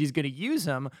that he's going to use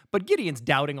him, but Gideon's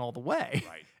doubting all the way.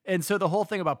 Right. And so the whole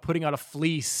thing about putting out a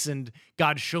fleece and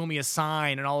God show me a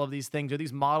sign and all of these things are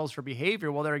these models for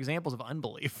behavior. Well, they're examples of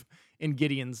unbelief in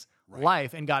Gideon's Right.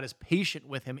 life, and God is patient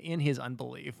with him in his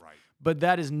unbelief. Right. But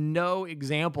that is no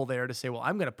example there to say, well,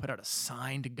 I'm going to put out a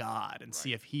sign to God and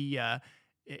see if he, that's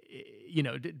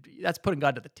putting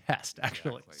God to the test,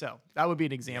 actually. Exactly. So that would be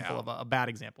an example Yeah. of a bad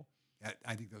example.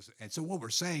 I think those. And so what we're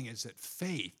saying is that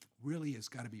faith really has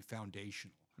got to be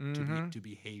foundational to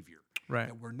behavior. Right.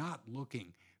 That we're not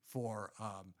looking for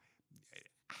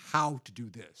how to do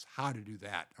this, how to do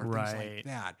that, or things Right. like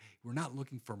that. We're not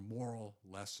looking for moral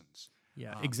lessons.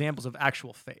 Yeah, examples of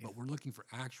actual faith. But we're looking for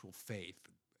actual faith,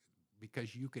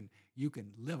 because you can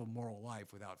live a moral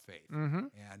life without faith,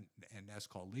 and that's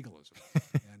called legalism,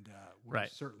 and we're Right.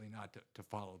 certainly not to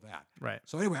follow that. Right.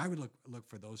 So anyway, I would look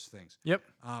for those things. Yep.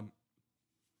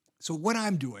 So what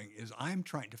I'm doing is I'm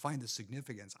trying to find the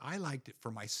significance. I liked it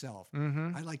for myself.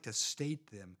 I like to state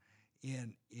them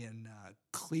in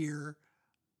clear,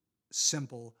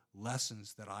 simple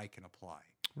lessons that I can apply.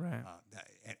 Right.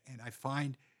 And I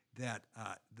find that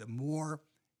the more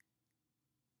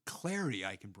clarity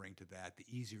I can bring to that, the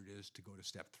easier it is to go to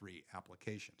step 3,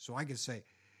 application. So I could say,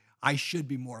 I should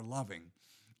be more loving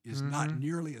is not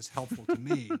nearly as helpful to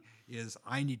me as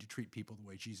I need to treat people the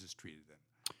way Jesus treated them.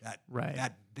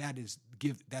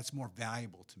 That's more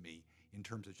valuable to me in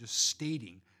terms of just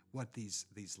stating what these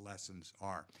lessons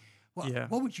are. Well, Yeah.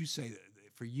 what would you say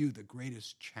for you the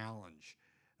greatest challenge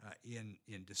in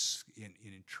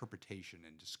interpretation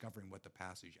and discovering what the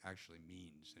passage actually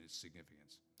means and its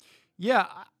significance?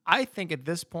 Yeah, I think at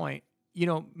this point,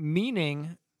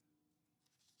 meaning,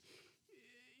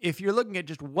 if you're looking at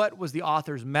just what was the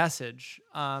author's message,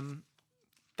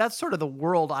 that's sort of the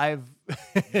world I've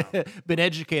been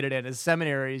educated in as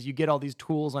seminaries. You get all these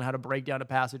tools on how to break down a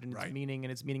passage and Right.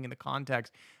 its meaning in the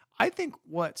context. I think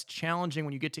what's challenging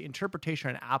when you get to interpretation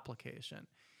and application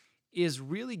is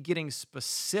really getting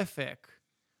specific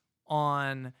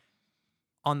on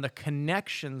the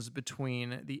connections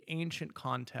between the ancient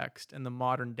context and the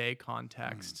modern day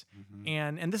context. Mm-hmm.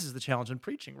 And this is the challenge in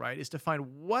preaching, right? Is to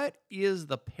find what is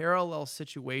the parallel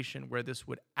situation where this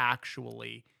would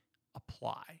actually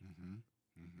apply, Mm-hmm.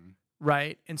 Mm-hmm.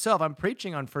 right? And so if I'm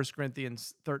preaching on 1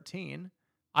 Corinthians 13,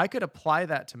 I could apply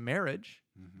that to marriage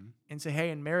Mm-hmm. and say, hey,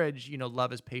 in marriage,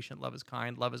 love is patient, love is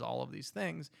kind, love is all of these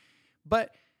things.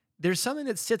 But there's something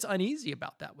that sits uneasy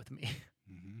about that with me.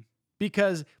 Mm-hmm.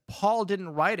 Because Paul didn't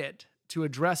write it to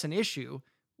address an issue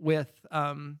with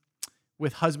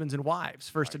husbands and wives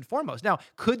first and foremost. Now,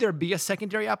 could there be a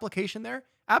secondary application there?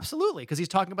 Absolutely, because he's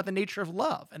talking about the nature of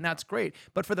love, and that's great.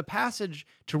 But for the passage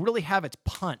to really have its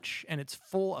punch and its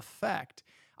full effect,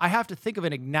 I have to think of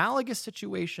an analogous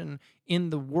situation in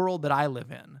the world that I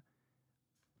live in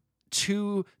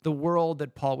to the world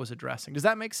that Paul was addressing. Does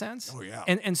that make sense? Oh, yeah.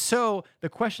 And so the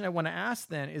question I want to ask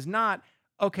then is not,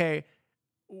 okay,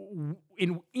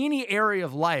 in any area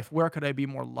of life, where could I be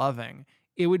more loving?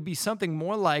 It would be something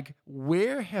more like,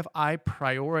 where have I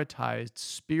prioritized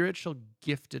spiritual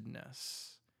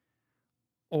giftedness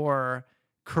or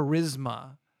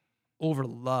charisma over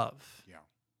love Yeah.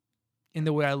 in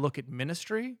the way I look at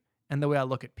ministry and the way I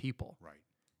look at people? Right.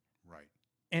 Right.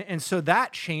 And so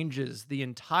that changes the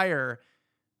entire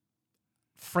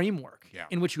framework Yeah.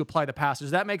 in which you apply the passage.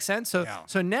 Does that make sense? So Yeah,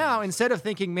 so now, tremendously. instead of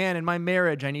thinking, man, in my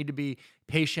marriage, I need to be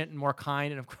patient and more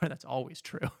kind, and of course that's always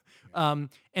true. And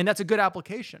that's a good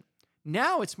application.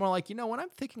 Now it's more like, when I'm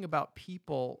thinking about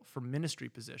people for ministry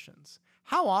positions,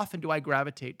 how often do I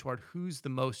gravitate toward who's the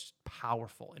most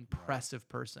powerful, impressive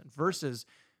person versus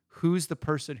who's the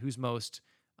person who's most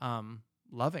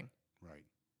loving, Right.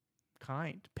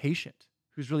 kind, patient,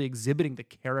 who's really exhibiting the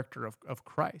character of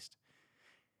Christ?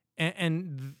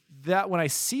 And that when I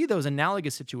see those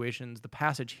analogous situations, the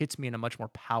passage hits me in a much more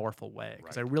powerful way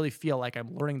because I Right. really feel like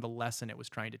I'm learning the lesson it was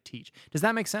trying to teach. Does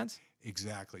that make sense?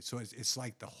 Exactly. So it's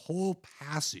like the whole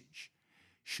passage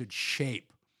should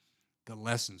shape the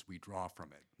lessons we draw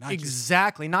from it.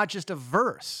 Exactly. Not just a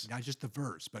verse. Not just the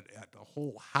verse, but the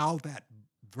whole, how that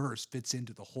verse fits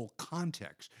into the whole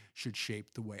context should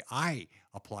shape the way I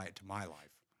apply it to my life.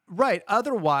 Right.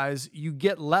 Otherwise, you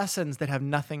get lessons that have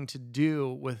nothing to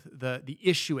do with the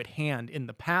issue at hand in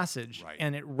the passage, Right.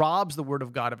 and it robs the Word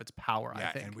of God of its power, Yeah,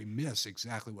 I think. and we miss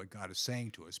exactly what God is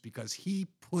saying to us because He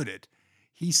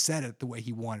said it the way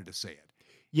He wanted to say it.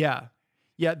 Yeah.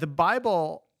 Yeah. The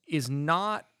Bible is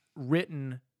not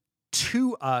written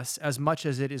to us as much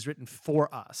as it is written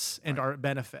for us and our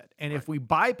benefit. And if we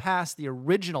bypass the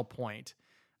original point,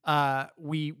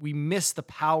 we miss the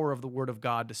power of the Word of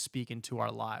God to speak into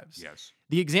our lives. Yes.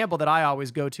 The example that I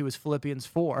always go to is Philippians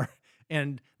 4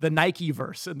 and the Nike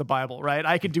verse in the Bible, right?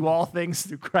 I can do all things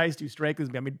through Christ who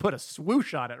strengthens me. I mean, put a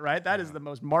swoosh on it, right? That is the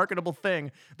most marketable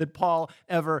thing that Paul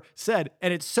ever said.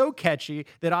 And it's so catchy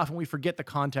that often we forget the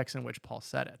context in which Paul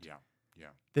said it. Yeah. Yeah.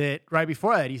 That right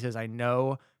before that, he says, I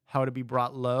know how to be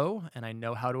brought low, and I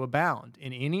know how to abound.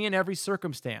 In any and every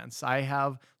circumstance, I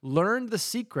have learned the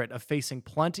secret of facing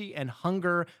plenty and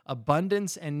hunger,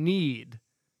 abundance and need.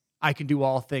 I can do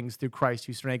all things through Christ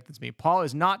who strengthens me. Paul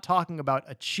is not talking about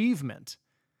achievement.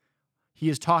 He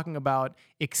is talking about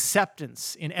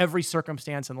acceptance in every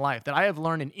circumstance in life, that I have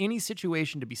learned in any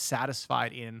situation to be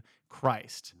satisfied in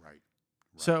Christ. Right.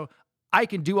 So I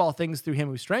can do all things through him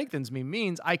who strengthens me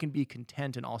means I can be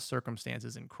content in all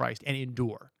circumstances in Christ and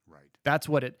endure. Right. That's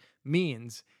what it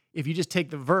means. If you just take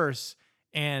the verse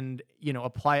and,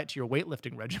 apply it to your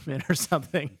weightlifting regimen or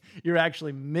something, you're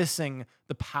actually missing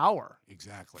the power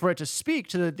Exactly. for it to speak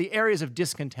to the areas of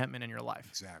discontentment in your life.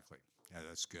 Exactly. Yeah,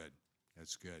 that's good.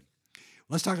 That's good.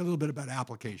 Let's talk a little bit about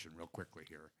application real quickly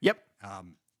here. Yep.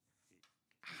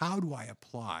 How do I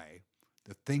apply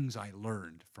the things I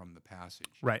learned from the passage?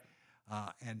 Right.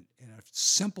 And in a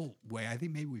simple way, I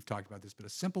think maybe we've talked about this, but a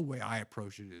simple way I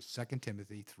approach it is 2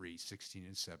 Timothy 3:16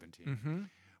 and 17. Mm-hmm.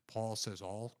 Paul says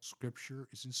all scripture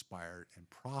is inspired and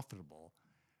profitable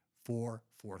for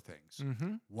four things.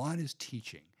 Mm-hmm. One is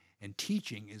teaching. And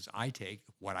teaching is I take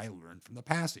what I learned from the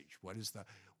passage. What is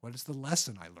the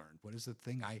lesson I learned? What is the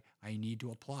thing I need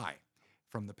to apply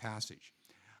from the passage?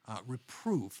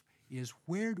 Reproof is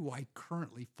where do I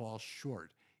currently fall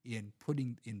short in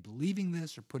believing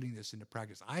this or putting this into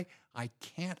practice. I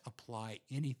can't apply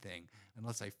anything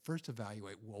unless I first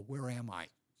evaluate, well, where am I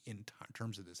in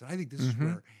terms of this? And I think this is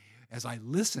where, as I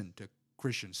listen to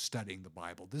Christians studying the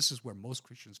Bible. This is where most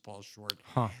Christians fall short.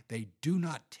 Huh. They do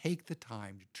not take the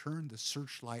time to turn the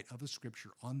searchlight of the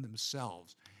Scripture on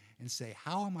themselves and say,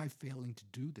 how am I failing to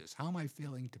do this? How am I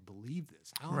failing to believe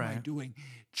this? How am I Right. doing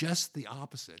just the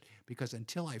opposite? Because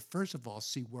until I first of all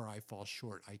see where I fall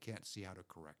short, I can't see how to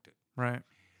correct it. Right.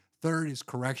 Third is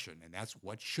correction, and that's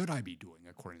what should I be doing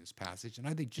according to this passage. And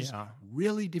I think just Yeah.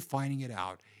 really defining it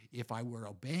out, if I were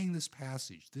obeying this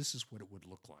passage, this is what it would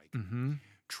look like. Mm-hmm.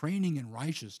 Training in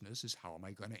righteousness is how am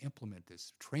I going to implement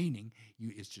this? Training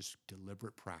is just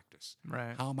deliberate practice.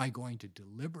 Right. How am I going to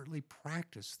deliberately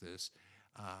practice this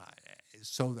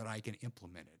so that I can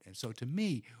implement it? And so to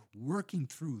me, working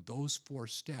through those 4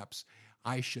 steps,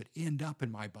 I should end up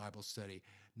in my Bible study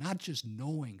not just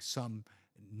knowing some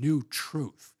new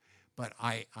truth, but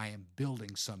I am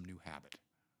building some new habit.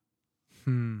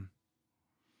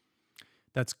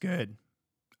 That's good.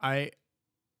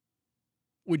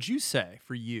 Would you say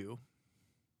for you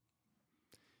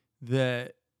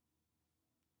that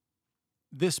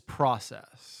this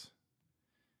process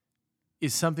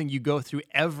is something you go through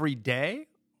every day,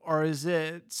 or is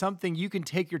it something you can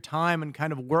take your time and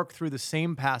kind of work through the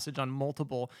same passage on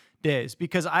multiple days?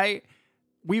 Because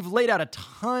we've laid out a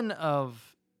ton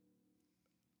of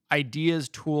ideas,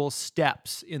 tools,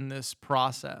 steps in this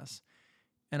process.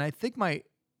 And I think my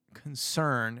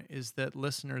concern is that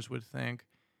listeners would think,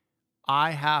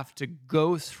 I have to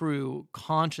go through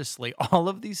consciously all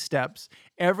of these steps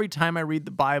every time I read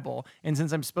the Bible. And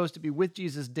since I'm supposed to be with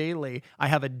Jesus daily, I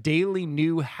have a daily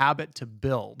new habit to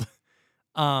build.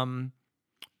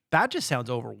 That just sounds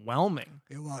overwhelming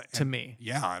to me.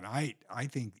 Yeah, and I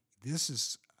think this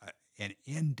is an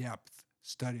in-depth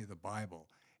study of the Bible,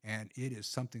 and it is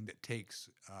something that takes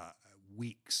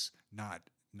weeks, not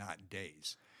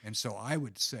days. And so I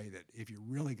would say that if you're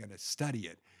really going to study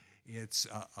it, it's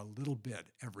a little bit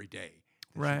every day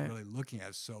that Right. you're really looking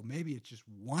at. So maybe it's just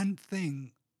one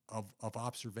thing of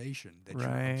observation that you're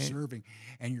Right. observing,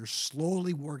 and you're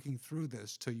slowly working through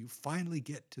this till you finally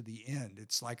get to the end.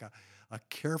 It's like a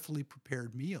carefully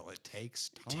prepared meal. It takes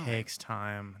time. Takes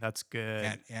time. That's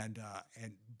good.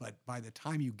 But by the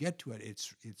time you get to it,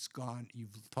 it's gone.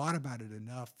 You've thought about it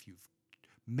enough. You've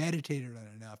meditated on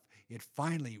it enough. It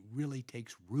finally really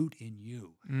takes root in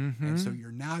you, and so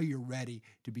you're ready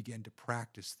to begin to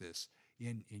practice this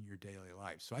in your daily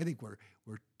life. So I think we're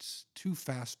too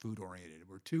fast food oriented.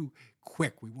 We're too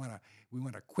quick. We want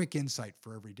a quick insight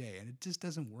for every day, and it just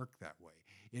doesn't work that way.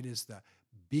 It is the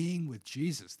being with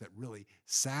Jesus that really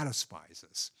satisfies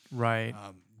us. Right.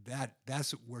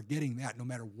 That's we're getting that no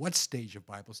matter what stage of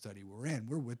Bible study we're in.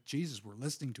 We're with Jesus. We're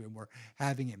listening to him. We're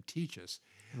having him teach us.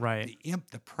 Right.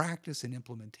 The practice and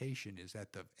implementation is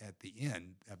at the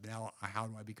end of now. How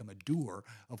do I become a doer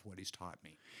of what he's taught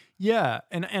me? Yeah,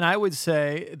 and I would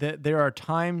say that there are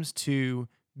times to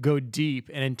go deep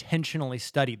and intentionally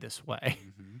study this way.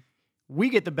 We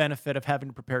get the benefit of having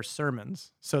to prepare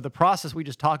sermons. So the process we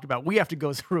just talked about, we have to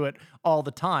go through it all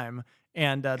the time,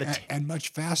 and And much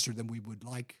faster than we would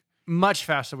like. much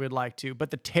faster than we'd like to.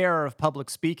 But the terror of public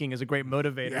speaking is a great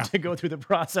motivator to go through the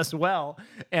process well,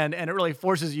 and it really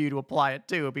forces you to apply it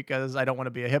too. Because I don't want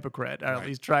to be a hypocrite, or at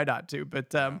least try not to.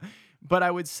 But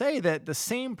I would say that the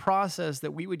same process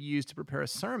that we would use to prepare a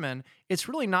sermon, it's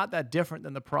really not that different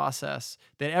than the process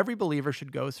that every believer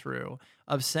should go through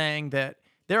of saying that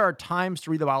there are times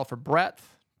to read the Bible for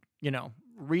breadth.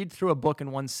 Read through a book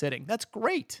in one sitting. That's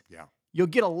great. Yeah. You'll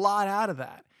get a lot out of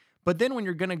that. But then when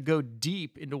you're going to go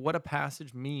deep into what a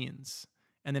passage means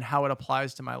and then how it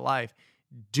applies to my life,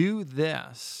 do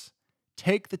this.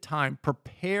 Take the time,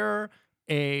 prepare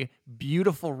a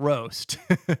beautiful roast,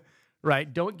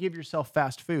 right? Don't give yourself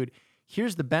fast food.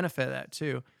 Here's the benefit of that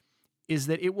too, is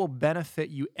that it will benefit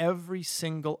you every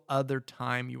single other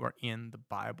time you are in the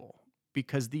Bible,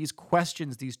 because these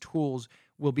questions, these tools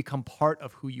will become part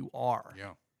of who you are.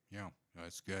 Yeah.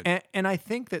 That's good. And I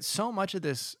think that so much of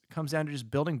this comes down to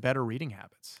just building better reading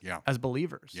habits as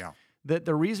believers. Yeah. That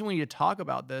the reason we need to talk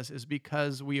about this is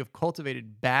because we have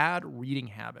cultivated bad reading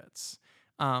habits.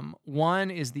 One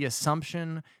is the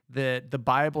assumption that the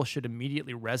Bible should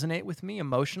immediately resonate with me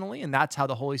emotionally, and that's how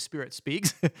the Holy Spirit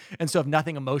speaks. And so if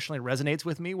nothing emotionally resonates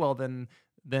with me, well, then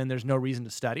there's no reason to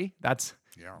study. That's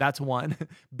one.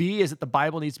 B is that the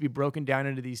Bible needs to be broken down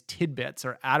into these tidbits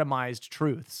or atomized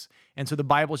truths. And so the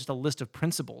Bible is just a list of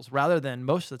principles rather than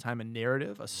most of the time a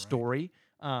narrative, a story,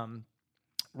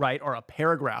 right? Or a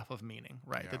paragraph of meaning,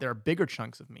 right? Yeah. That there are bigger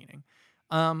chunks of meaning.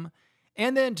 And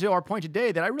then to our point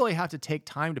today, that I really have to take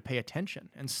time to pay attention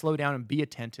and slow down and be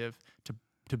attentive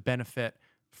to benefit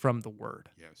from the word.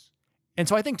 Yes. And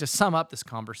so I think to sum up this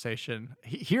conversation,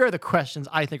 here are the questions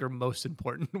I think are most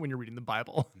important when you're reading the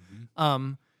Bible.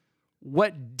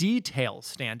 What details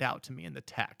stand out to me in the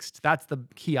text? That's the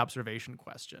key observation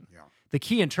question. Yeah. The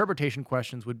key interpretation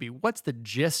questions would be, what's the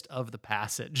gist of the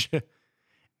passage?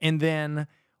 And then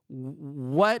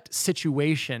what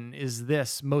situation is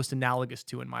this most analogous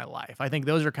to in my life? I think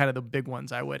those are kind of the big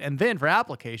ones I would. And then for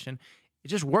application, you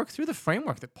just work through the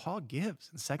framework that Paul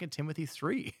gives in 2 Timothy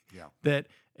 3. Yeah. That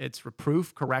it's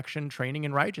reproof, correction, training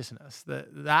in righteousness.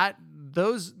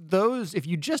 Those if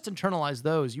you just internalize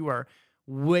those, you are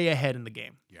way ahead in the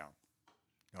game. Yeah.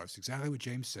 No, it's exactly what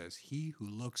James says. He who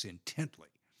looks intently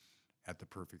at the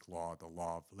perfect law, the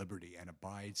law of liberty, and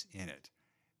abides in it,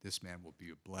 this man will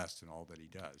be blessed in all that he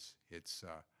does. It's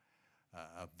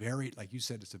a very, like you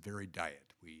said, it's a varied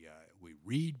diet. We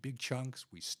read big chunks,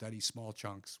 we study small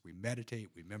chunks, we meditate,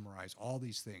 we memorize all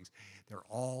these things. They're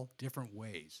all different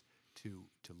ways to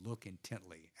look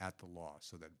intently at the law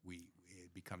so that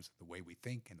it becomes the way we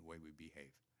think and the way we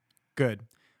behave. Good.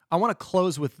 I want to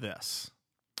close with this.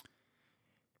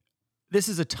 This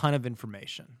is a ton of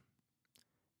information.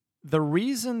 The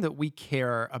reason that we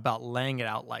care about laying it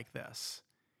out like this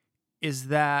is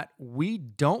that we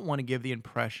don't want to give the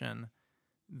impression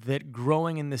that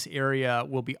growing in this area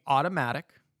will be automatic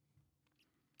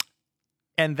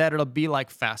and that it'll be like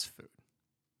fast food.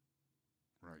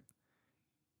 Right.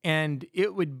 And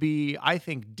it would be, I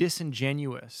think,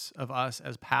 disingenuous of us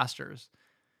as pastors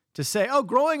to say, oh,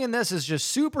 growing in this is just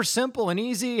super simple and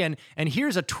easy, and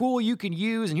here's a tool you can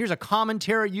use, and here's a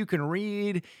commentary you can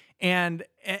read, and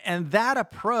that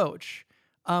approach,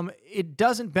 it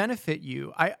doesn't benefit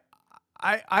you.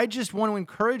 I just want to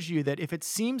encourage you that if it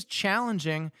seems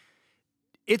challenging,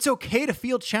 it's okay to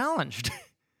feel challenged.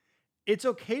 It's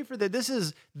okay for that. This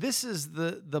is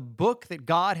the book that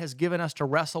God has given us to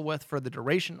wrestle with for the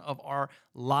duration of our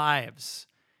lives,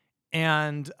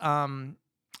 and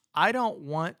I don't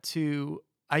want to,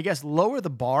 I guess, lower the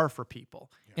bar for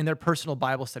people in their personal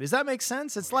Bible study. Does that make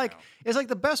sense? It's like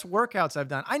the best workouts I've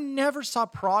done. I never saw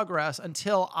progress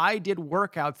until I did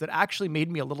workouts that actually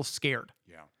made me a little scared.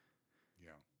 Yeah.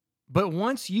 But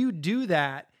once you do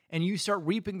that and you start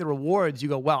reaping the rewards, you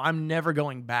go, wow, I'm never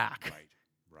going back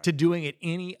to doing it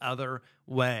any other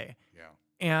way. Yeah.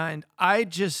 And I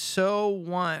just so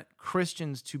want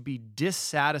Christians to be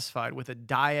dissatisfied with a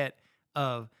diet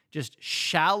of just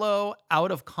shallow,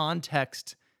 out of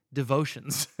context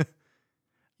devotions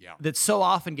that so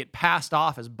often get passed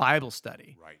off as Bible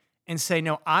study. Right. And say,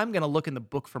 no, I'm going to look in the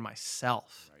book for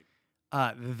myself.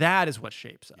 Right. That is what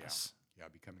shapes us. Yeah,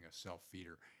 becoming a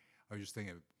self-feeder. I was just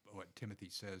thinking of what Timothy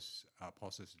says,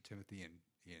 Paul says to Timothy in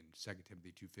 2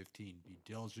 Timothy 2:15, be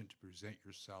diligent to present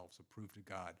yourselves approved to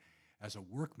God as a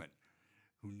workman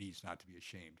who needs not to be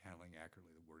ashamed, handling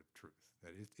accurately the word of truth.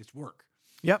 That it's work.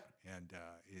 Yep. And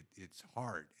it's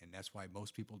hard, and that's why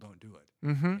most people don't do it.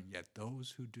 Mm-hmm. And yet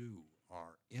those who do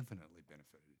are infinitely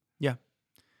benefited. Yeah,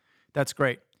 that's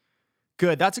great.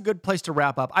 Good. That's a good place to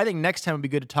wrap up. I think next time would be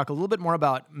good to talk a little bit more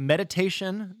about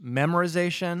meditation,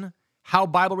 memorization, how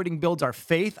Bible reading builds our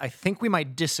faith. I think we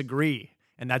might disagree,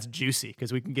 and that's juicy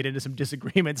because we can get into some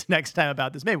disagreements next time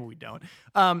about this. Maybe we don't.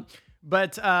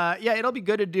 But it'll be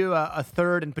good to do a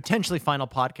third and potentially final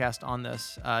podcast on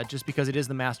this, just because it is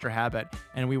the master habit,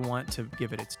 and we want to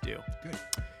give it its due. Good.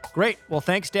 Great. Well,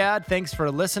 thanks, Dad. Thanks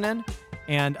for listening.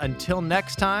 And until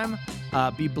next time,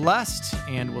 be blessed,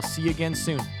 and we'll see you again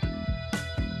soon.